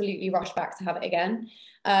absolutely rush back to have it again.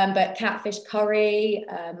 But catfish curry,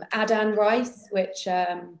 Adan rice, which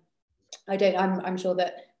I'm sure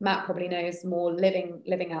that Matt probably knows more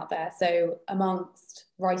living out there. So amongst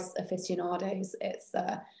rice aficionados, it's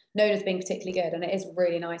known as being particularly good, and it is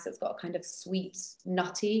really nice. It's got a kind of sweet,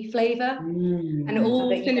 nutty flavour. And all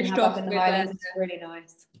finished off in the with Highlands. It's really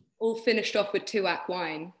nice. All finished off with tuak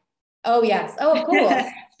wine. Oh yes. Oh, of course.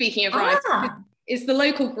 Speaking of rice. It's the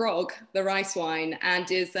local grog, the rice wine, and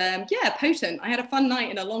is potent. I had a fun night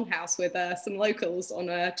in a longhouse with some locals on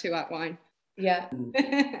a tuak wine. Yeah,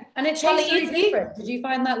 and it tastes really different. Did you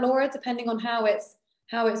find that, Laura? Depending on how it's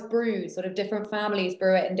brewed, sort of different families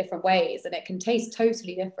brew it in different ways, and it can taste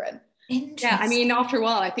totally different. Yeah, I mean, after a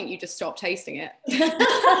while, I think you just stop tasting it.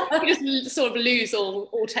 You just sort of lose all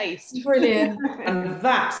taste. Brilliant. And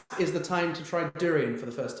that is the time to try durian for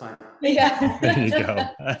the first time. Yeah. There you go.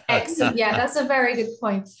 Excellent. Yeah, that's a very good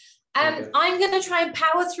point. I'm going to try and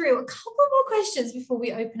power through a couple more questions before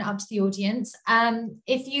we open it up to the audience.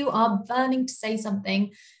 If you are burning to say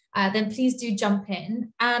something, then please do jump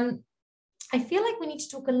in. I feel like we need to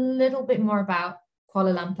talk a little bit more about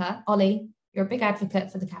Kuala Lumpur. Ollie, you're a big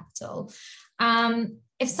advocate for the capital.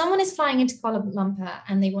 If someone is flying into Kuala Lumpur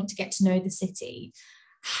and they want to get to know the city,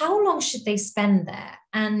 how long should they spend there?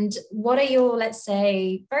 And what are your, let's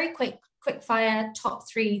say, very quick fire top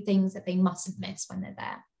 3 things that they mustn't miss when they're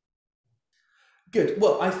there? Good.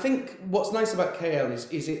 Well, I think what's nice about KL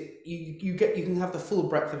is you can have the full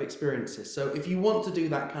breadth of experiences. So if you want to do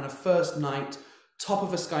that kind of first night, top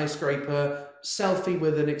of a skyscraper, selfie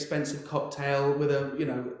with an expensive cocktail, with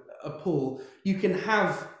a pool, you can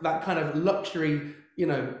have that kind of luxury,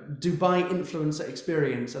 Dubai influencer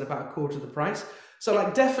experience at about a quarter of the price. So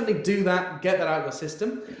like definitely do that, get that out of your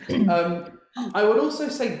system. I would also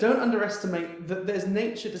say don't underestimate that there's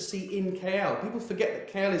nature to see in KL. People forget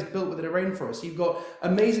that KL is built within a rainforest. You've got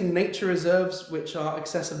amazing nature reserves which are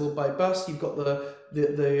accessible by bus. You've got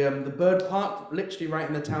the bird park literally right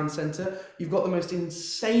in the town centre. You've got the most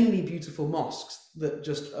insanely beautiful mosques that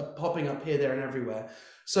just are popping up here, there and everywhere.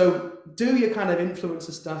 So do your kind of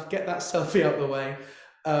influencer stuff, get that selfie out the way.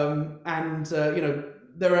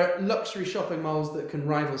 There are luxury shopping malls that can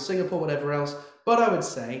rival Singapore, whatever else. But I would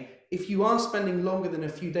say, if you are spending longer than a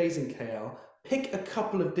few days in KL, pick a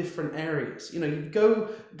couple of different areas. You go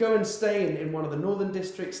and stay in one of the northern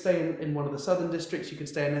districts, stay in one of the southern districts. You could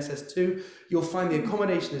stay in SS2. You'll find the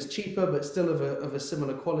accommodation is cheaper, but still of a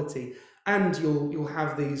similar quality. And you'll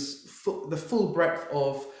have the full breadth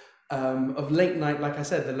of late night, like I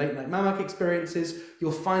said, the late night mamak experiences.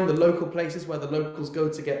 You'll find the local places where the locals go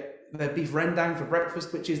to get their beef rendang for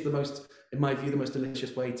breakfast, which is in my view, the most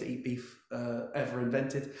delicious way to eat beef ever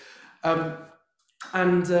invented.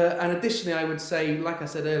 And additionally, I would say, like I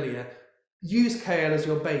said earlier, use KL as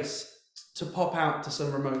your base to pop out to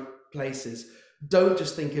some remote places. Don't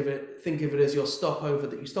just think of it as your stopover,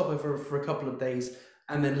 that you stop over for a couple of days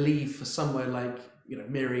and then leave for somewhere like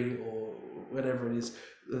Miri or whatever it is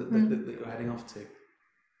that you're heading off to.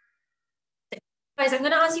 Guys, I'm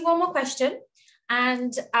going to ask you one more question.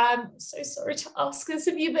 And I'm so sorry to ask this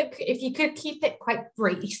of you, but if you could keep it quite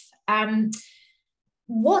brief.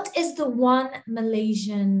 What is the one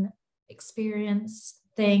Malaysian experience,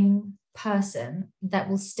 thing, person that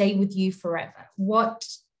will stay with you forever? What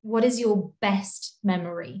is your best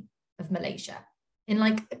memory of Malaysia? In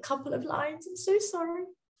like a couple of lines. I'm so sorry.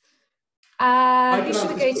 Who should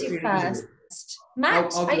we go to first?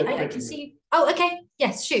 Matt, I can see. Oh, okay.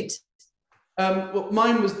 Yes, shoot. Well,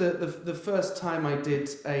 mine was the first time I did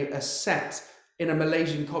a set in a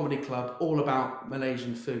Malaysian comedy club all about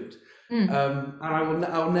Malaysian food. And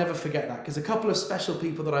I'll never forget that, because a couple of special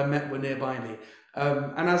people that I met were nearby me.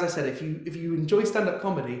 And as I said, if you enjoy stand-up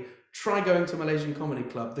comedy, try going to a Malaysian comedy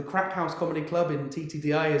club. The Crack House Comedy Club in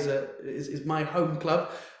TTDI is my home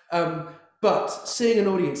club. But seeing an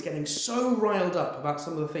audience getting so riled up about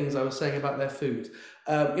some of the things I was saying about their food,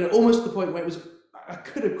 almost to the point where I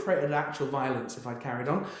could have created actual violence if I'd carried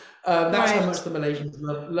on. That's how much the Malaysians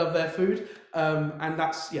love their food. And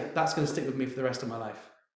that's going to stick with me for the rest of my life.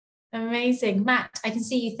 Amazing. Matt, I can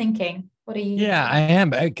see you thinking. What are you? Yeah, I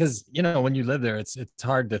am, because when you live there, it's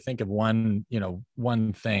hard to think of one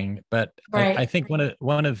thing. But I think one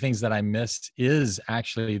of the things that I miss is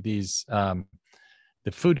actually these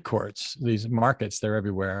the food courts, these markets. They're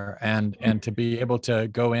everywhere, and to be able to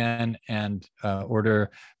go in and order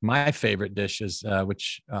my favorite dishes,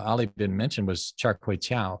 which Ali didn't mention, was char kway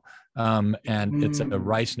teow, and it's a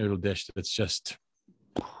rice noodle dish that's just,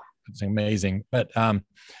 it's amazing.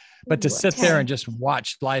 But to sit there and just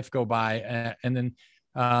watch life go by, and then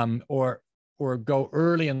or go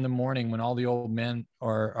early in the morning when all the old men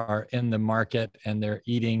are in the market and they're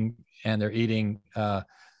eating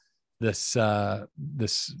this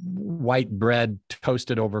white bread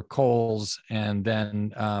toasted over coals, and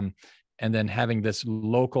then having this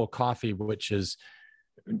local coffee, which is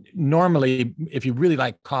normally, if you really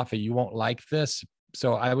like coffee, you won't like this.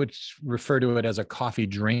 So I would refer to it as a coffee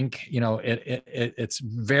drink. It's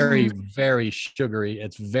very, very sugary.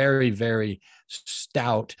 It's very, very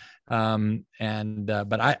stout. But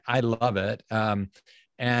I love it.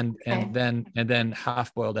 And then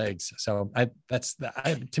half boiled eggs. So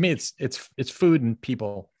to me, it's food and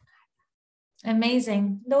people.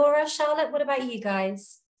 Amazing. Laura, Charlotte, what about you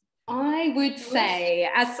guys? I would say,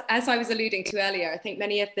 as I was alluding to earlier, I think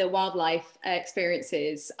many of the wildlife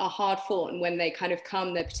experiences are hard fought, and when they kind of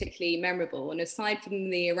come, they're particularly memorable. And aside from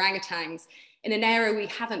the orangutans, in an area we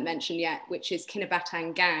haven't mentioned yet, which is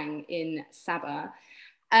Kinabatan Gang in Sabah,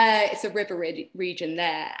 it's a river region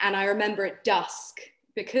there. And I remember at dusk,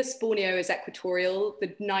 because Borneo is equatorial,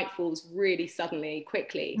 the night falls really suddenly,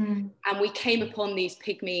 quickly. And we came upon these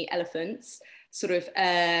pygmy elephants sort of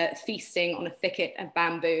feasting on a thicket of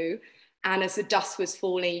bamboo. And as the dusk was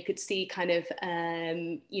falling, you could see kind of,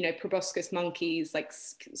 proboscis monkeys, like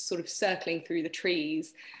sort of circling through the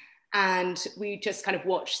trees. And we just kind of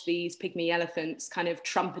watched these pygmy elephants kind of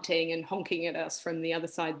trumpeting and honking at us from the other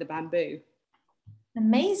side of the bamboo.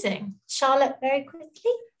 Amazing. Charlotte, very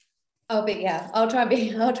quickly. Oh, but yeah, I'll try and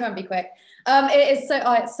be quick.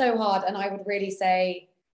 It's so hard. And I would really say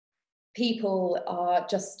people are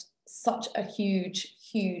just such a huge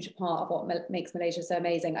part of what makes Malaysia so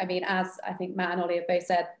amazing. I mean, as I think Matt and Ollie have both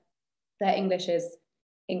said, their English is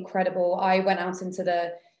incredible. I went out into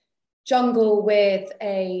the jungle with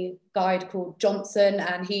a guide called Johnson,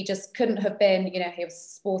 and he just couldn't have been, he was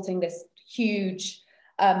sporting this huge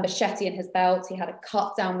machete in his belt. He had a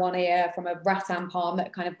cut down one ear from a rattan palm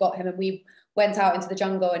that kind of got him, and we went out into the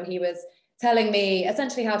jungle and he was telling me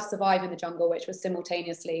essentially how to survive in the jungle, which was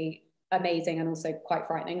simultaneously amazing and also quite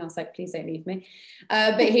frightening. I was like, please don't leave me.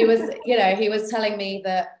 But he was, he was telling me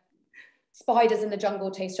that spiders in the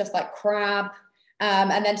jungle taste just like crab.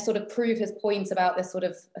 And then to sort of prove his point about this sort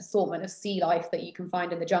of assortment of sea life that you can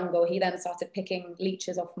find in the jungle, he then started picking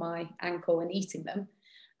leeches off my ankle and eating them.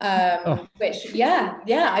 Which,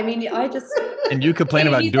 I mean, I just... And you complain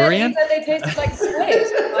about durian? He said they tasted like squid.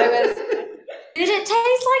 Did it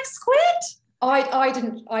taste like squid?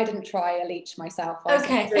 I didn't try a leech myself.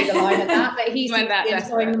 I drew the line at that, but he seemed to be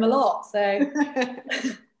enjoying them a lot. So,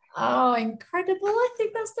 oh, incredible! I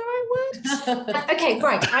think that's the right word. Okay,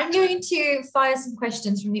 right. I'm going to fire some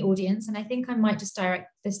questions from the audience, and I think I might just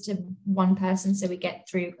direct this to one person so we get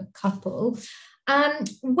through a couple.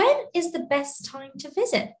 When is the best time to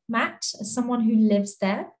visit, Matt? As someone who lives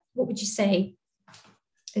there, what would you say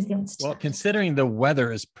is the answer? Well, considering the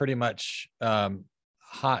weather is pretty much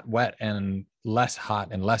hot, wet, and less hot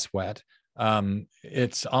and less wet,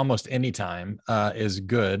 it's almost any time is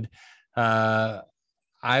good.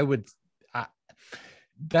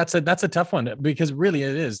 That's a tough one, because really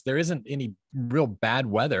it is. There isn't any real bad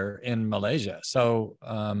weather in Malaysia. So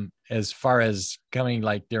as far as coming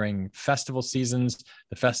like during festival seasons,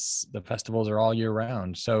 the festivals are all year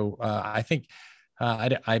round. So I think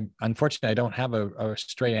I unfortunately I don't have a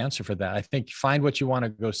straight answer for that. I think find what you want to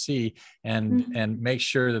go see and make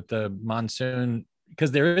sure that the monsoon,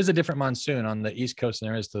 because there is a different monsoon on the East Coast than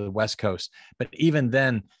there is to the West Coast. But even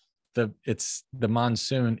then, the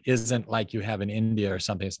monsoon isn't like you have in India or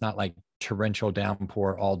something. It's not like torrential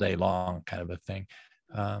downpour all day long kind of a thing.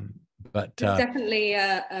 But there's definitely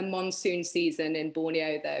a monsoon season in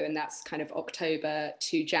Borneo though, and that's kind of October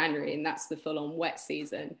to January, and that's the full-on wet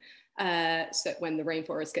season. So when the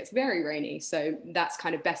rainforest gets very rainy, so that's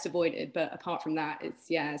kind of best avoided. But apart from that, it's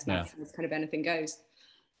as Matt says, kind of anything goes.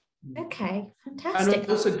 Okay, fantastic.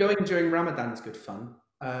 And also going during Ramadan is good fun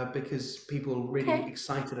because people are really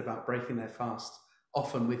excited about breaking their fast,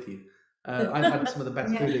 often with you. I've had some of the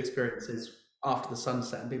best food experiences after the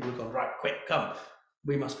sunset, and people have gone, right, quick, come,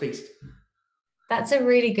 we must feast. That's a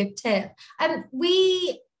really good tip.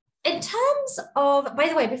 In terms of, by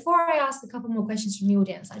the way, before I ask a couple more questions from the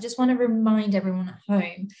audience, I just want to remind everyone at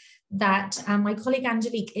home that my colleague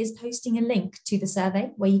Angelique is posting a link to the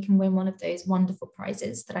survey where you can win one of those wonderful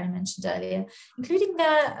prizes that I mentioned earlier, including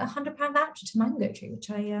the £100 voucher to Mango Tree,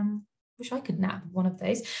 which I wish I could nab one of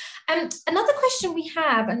those. Another question we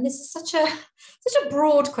have, and this is such a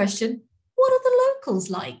broad question: what are the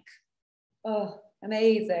locals like? Oh,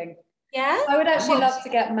 amazing! Yeah, I would actually love to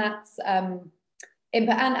get Matt's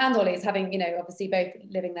input and Ollie's, having, you know, obviously both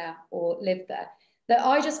living there or lived there. That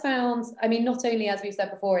I just found, I mean, not only, as we've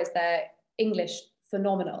said before, is their English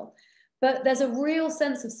phenomenal, but there's a real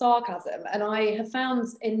sense of sarcasm. And I have found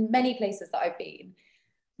in many places that I've been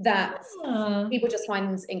that people just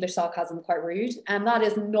find English sarcasm quite rude. And that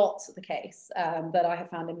is not the case that I have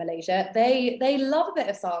found in Malaysia. They love a bit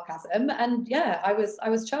of sarcasm. And yeah, I was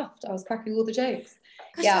chuffed. I was cracking all the jokes.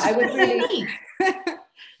 Yeah, I would really...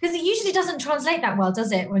 Because it usually doesn't translate that well,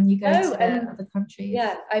 does it, when you go to other countries?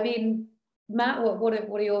 Yeah, I mean, Matt, what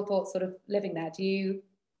are your thoughts sort of living there? Do you?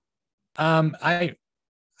 I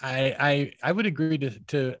would agree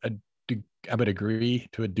to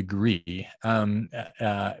a degree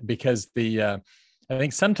because I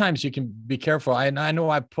think sometimes you can be careful. I know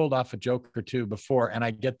I've pulled off a joke or two before, and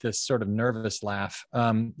I get this sort of nervous laugh.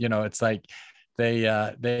 You know, it's like they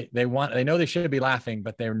know they should be laughing,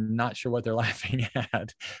 but they're not sure what they're laughing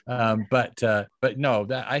at. But no,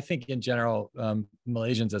 that I think in general,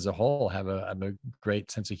 Malaysians as a whole have a great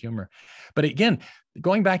sense of humor. But again,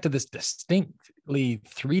 going back to this distinctly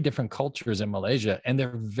three different cultures in Malaysia, and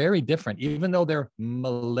they're very different, even though they're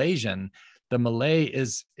Malaysian. The Malay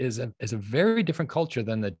is a very different culture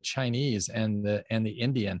than the Chinese and the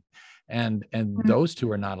Indian, and those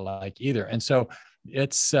two are not alike either. And so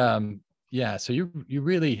it's yeah, so you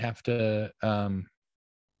really have to I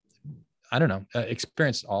don't know,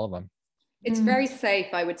 experience all of them. It's very safe,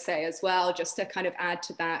 I would say, as well, just to kind of add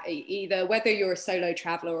to that, either whether you're a solo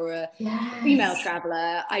traveler or a female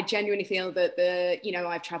traveler. I genuinely feel that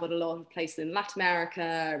I've traveled a lot of places in Latin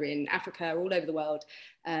America, in Africa, all over the world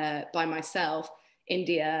by myself,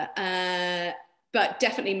 India, but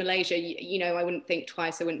definitely Malaysia. I wouldn't think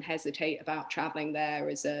twice. I wouldn't hesitate about traveling there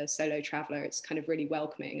as a solo traveler. It's kind of really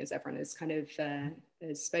welcoming, as everyone has kind of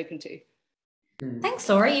has spoken to. Thanks,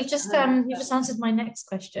 Laura. You've just answered my next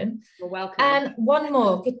question. You're welcome. And one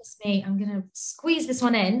more. Goodness me, I'm going to squeeze this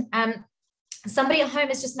one in. Somebody at home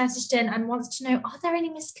has just messaged in and wants to know: are there any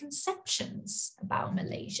misconceptions about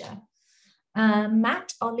Malaysia?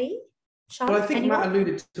 Matt, Ollie, Charlotte, well, I think anyone? Matt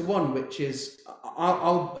alluded to one, which is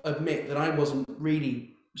I'll admit that I wasn't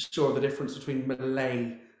really sure of the difference between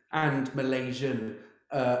Malay and Malaysian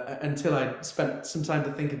until I spent some time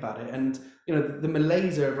to think about it. And the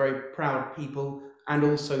Malays are a very proud people, and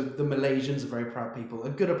also the Malaysians are very proud people. A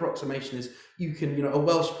good approximation is a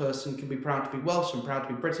Welsh person can be proud to be Welsh and proud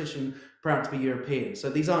to be British and proud to be European. So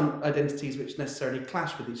these aren't identities which necessarily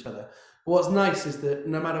clash with each other. But what's nice is that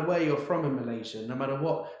no matter where you're from in Malaysia, no matter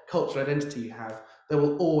what cultural identity you have, there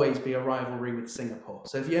will always be a rivalry with Singapore.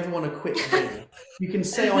 So if you ever want a quick win, you can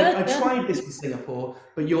say, I tried this with Singapore,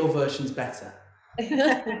 but your version's better.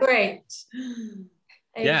 Great.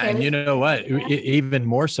 Okay. Yeah, and you know what? Even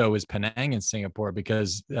more so is Penang in Singapore,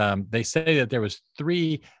 because they say that there was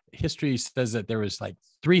history says that there was like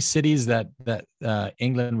 3 cities that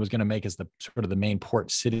England was going to make as the sort of the main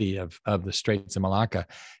port city of the Straits of Malacca,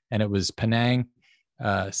 and it was Penang,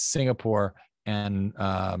 Singapore, and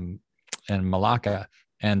Malacca,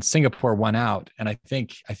 and Singapore won out, and I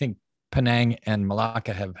think Penang and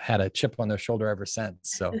Malacca have had a chip on their shoulder ever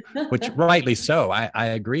since. So, which rightly so, I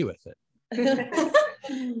agree with it.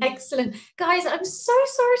 Excellent. Guys, I'm so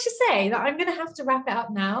sorry to say that I'm going to have to wrap it up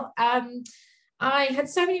now. I had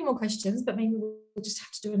so many more questions, but maybe we'll just have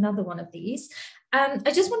to do another one of these.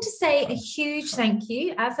 I just want to say a huge thank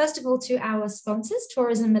you, first of all, to our sponsors,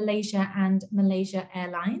 Tourism Malaysia and Malaysia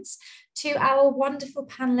Airlines, to our wonderful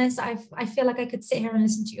panelists. I feel like I could sit here and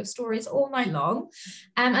listen to your stories all night long.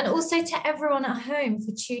 And also to everyone at home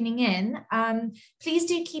for tuning in. Please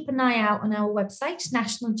do keep an eye out on our website,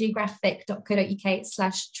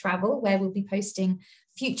 nationalgeographic.co.uk/travel, where we'll be posting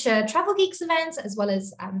future Travel Geeks events, as well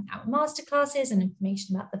as our masterclasses and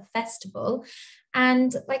information about the festival.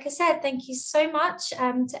 And like I said, thank you so much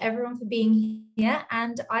to everyone for being here,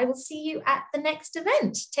 and I will see you at the next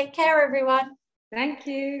event. Take care, everyone. Thank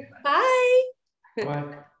you. Bye.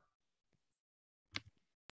 Bye.